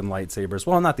with fucking lightsabers.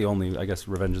 Well, not the only. I guess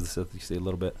Revenge of the Sith you see a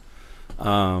little bit.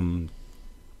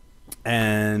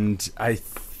 And I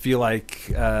feel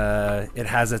like it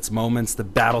has its moments. The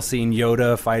battle scene,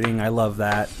 Yoda fighting, I love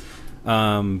that.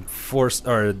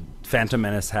 Phantom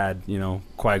Menace had,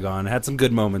 Qui-Gon. It had some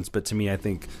good moments, but to me, I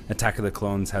think Attack of the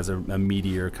Clones has a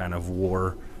meteor kind of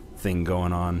war thing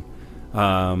going on.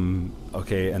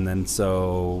 Okay,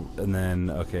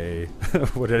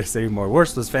 what did I say more?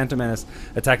 Worst was Phantom Menace,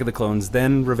 Attack of the Clones,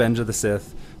 then Revenge of the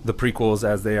Sith, the prequels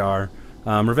as they are.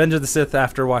 Revenge of the Sith,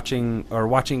 after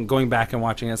going back and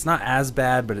watching it, it's not as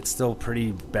bad, but it's still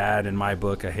pretty bad in my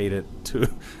book. I hate it too,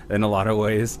 in a lot of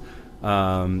ways.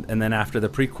 And then after the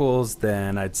prequels,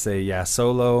 then I'd say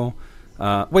Solo.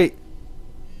 Solo.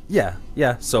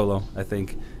 I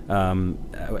think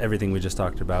everything we just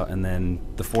talked about, and then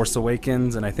The Force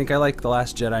Awakens, and I think I like The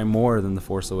Last Jedi more than The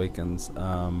Force Awakens.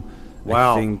 Wow.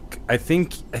 I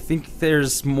think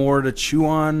there's more to chew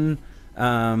on.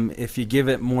 If you give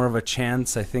it more of a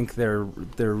chance, I think they're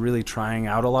really trying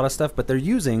out a lot of stuff, but they're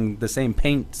using the same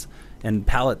paints and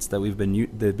palettes that they've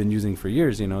been using for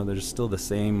years. There's still the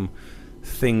same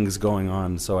things going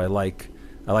on. So I like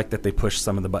that they pushed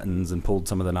some of the buttons and pulled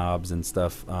some of the knobs and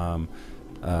stuff. But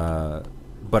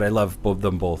I love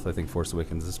them both. I think Force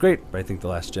Awakens is great, but I think The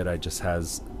Last Jedi just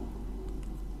has,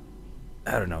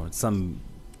 I don't know, I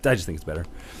just think it's better.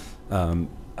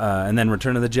 And then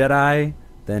Return of the Jedi,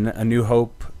 then A New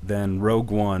Hope, then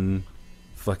Rogue One,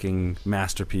 fucking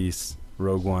masterpiece.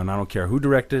 Rogue One. I don't care who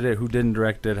directed it, who didn't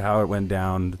direct it, how it went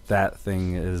down. That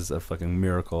thing is a fucking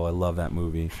miracle. I love that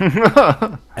movie.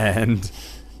 And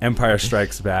Empire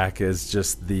Strikes Back is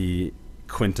just the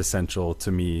quintessential,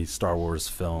 to me, Star Wars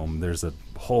film. There's a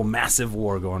whole massive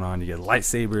war going on. You get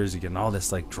lightsabers, you get all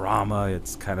this like drama.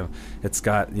 It's got,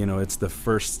 it's the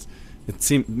first. It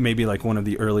seemed maybe like one of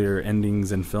the earlier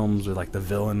endings in films where like the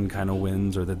villain kind of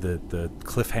wins, or the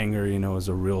cliffhanger, is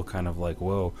a real kind of like,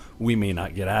 whoa, we may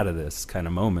not get out of this kind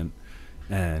of moment.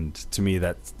 And to me,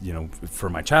 that's, for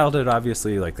my childhood,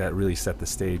 obviously, like that really set the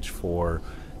stage for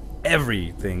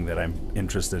everything that I'm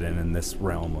interested in this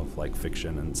realm of like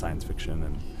fiction and science fiction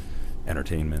and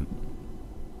entertainment.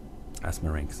 That's my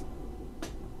ranks.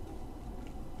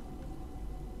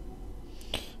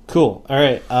 Cool. All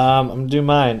right. I'm gonna do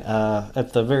mine.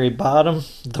 At the very bottom,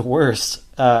 the worst.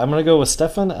 I'm gonna go with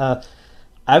Stefan.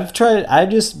 I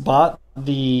just bought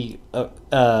the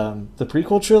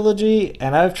prequel trilogy,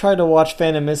 and I've tried to watch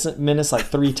Phantom Menace like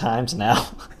 3 times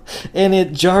now,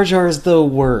 and Jar Jar is the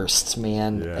worst,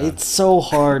 man. Yeah. It's so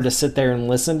hard to sit there and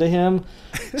listen to him.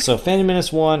 So Phantom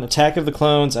Menace 1, Attack of the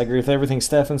Clones. I agree with everything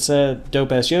Stefan said.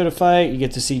 Dope ass Yoda fight. You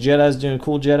get to see Jedis doing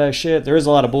cool Jedi shit. There is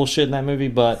a lot of bullshit in that movie,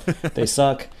 but they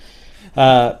suck.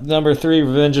 Number 3,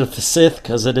 Revenge of the Sith,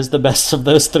 because it is the best of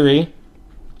those 3.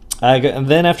 And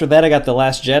then after that, I got The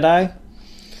Last Jedi.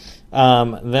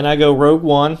 Then I go Rogue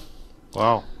One.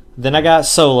 Wow. Then I got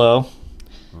Solo.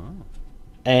 Wow.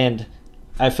 And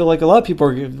I feel like a lot of people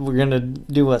were going to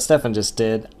do what Stefan just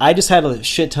did. I just had a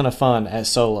shit ton of fun as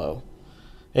Solo.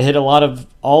 It hit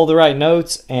all the right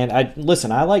notes, and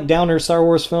I like downer Star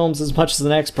Wars films as much as the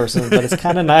next person, but it's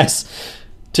kind of nice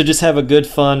to just have a good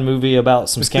fun movie about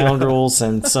some scoundrels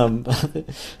and some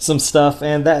stuff.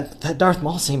 And that Darth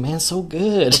Maul scene, man, so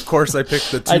good. Of course, I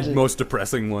picked the two most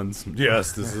depressing ones.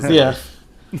 Yes, this is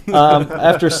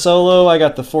After Solo, I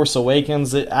got The Force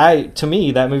Awakens. To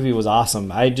me, that movie was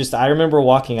awesome. I remember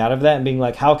walking out of that and being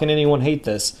like, how can anyone hate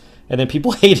this? And then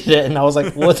people hated it, and I was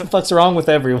like, what the fuck's wrong with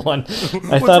everyone?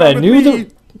 I thought I knew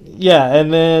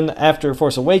and then after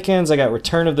Force Awakens, I got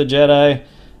Return of the Jedi.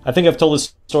 I think I've told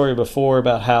this story before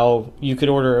about how you could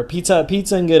order a Pizza Hut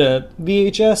pizza and get a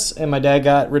VHS, and my dad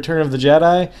got Return of the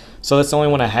Jedi, so that's the only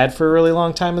one I had for a really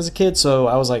long time as a kid, so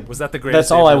I was like, was that the greatest?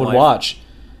 That's all I would watch.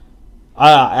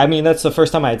 I mean, that's the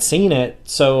first time I had seen it,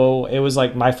 so it was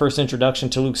like my first introduction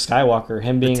to Luke Skywalker,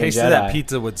 him being a Jedi. The taste of that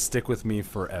pizza would stick with me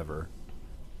forever.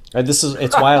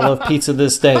 It's why I love pizza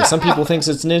this day. Some people think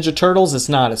it's Ninja Turtles. It's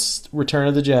not. It's Return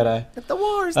of the Jedi. The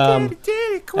Wars, Daddy.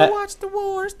 Come watch the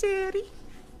Wars, Daddy.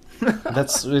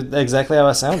 That's exactly how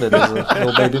I sounded as a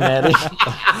little baby Maddie.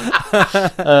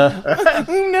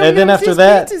 And then after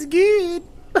that, good.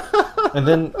 And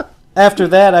then after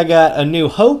that, I got A New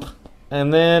Hope,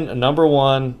 and then number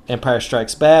 1, Empire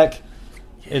Strikes Back.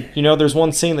 There's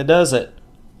one scene that does it.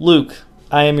 Luke,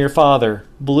 I am your father.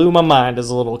 Blew my mind as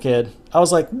a little kid. I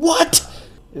was like, what?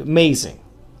 Amazing.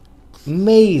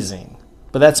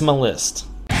 But that's my list.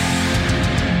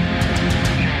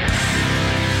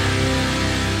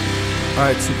 All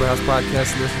right, Superhouse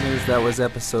Podcast listeners, that was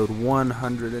episode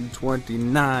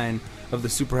 129 of the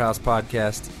Superhouse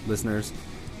Podcast listeners.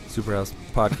 Superhouse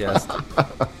Podcast.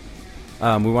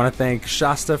 We want to thank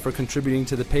Shasta for contributing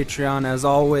to the Patreon, as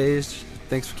always.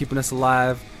 Thanks for keeping us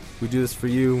alive. We do this for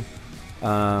you.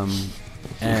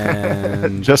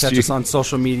 And catch us on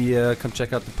social media. Come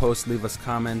check out the post. Leave us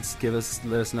comments. Let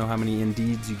us know how many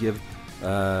Indeeds you give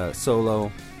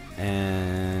Solo.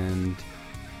 And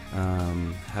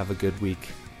have a good week,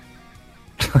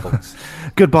 folks.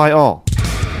 Goodbye, all.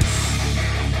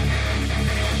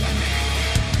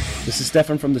 This is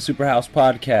Stefan from the Superhouse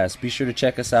Podcast. Be sure to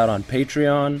check us out on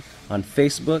Patreon, on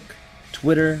Facebook,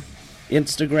 Twitter,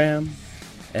 Instagram,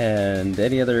 and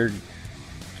any other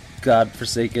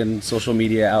godforsaken social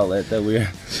media outlet that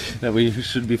we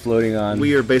should be floating on.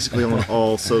 We are basically on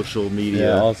all social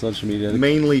media. Yeah, all social media.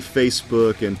 Mainly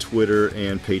Facebook and Twitter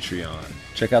and Patreon.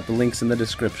 Check out the links in the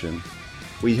description.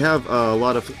 We have a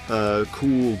lot of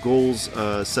cool goals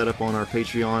set up on our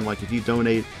Patreon. Like if you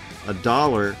donate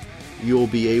 $1, you'll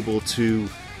be able to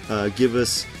give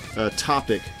us a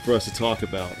topic for us to talk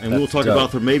about. And we'll talk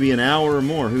about for maybe an hour or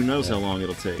more. Who knows how long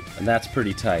it'll take. And that's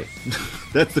pretty tight.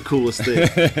 That's the coolest thing.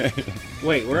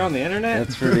 Wait, we're on the internet?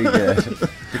 That's pretty good.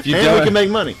 We can make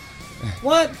money.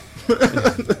 What?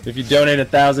 If you donate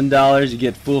 $1,000, you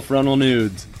get full frontal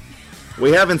nudes.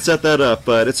 We haven't set that up,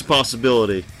 but it's a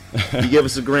possibility. You give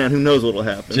us $1,000, who knows what'll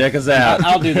happen. Check us out.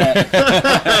 I'll do that.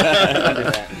 I'll do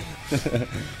that.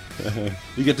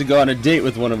 You get to go on a date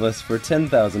with one of us for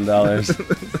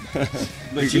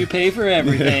 $10,000. But you pay for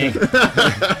everything.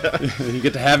 You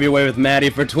get to have your way with Maddie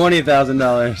for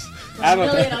 $20,000.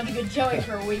 I'll give you Joey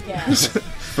for a weekend.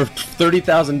 For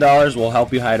 $30,000, we'll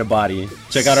help you hide a body.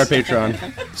 Check out our Patreon.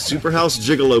 Superhouse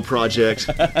Gigolo Project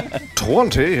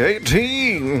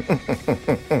 2018.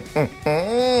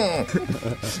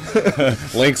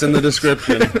 Links in the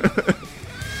description.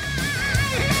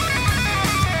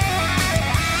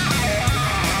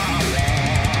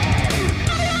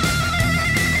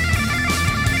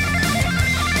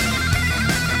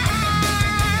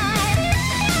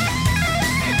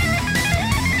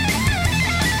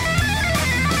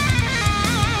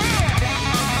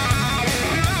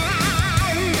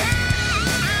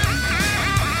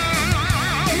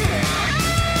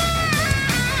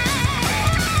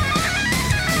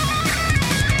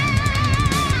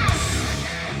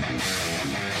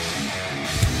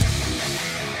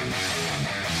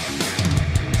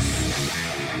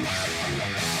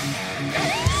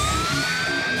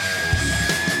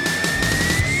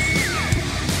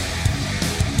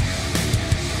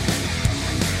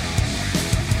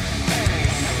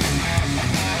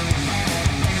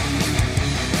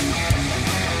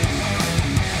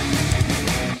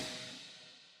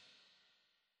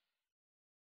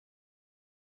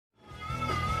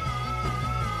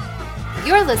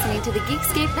 You're listening to the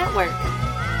Geekscape Network.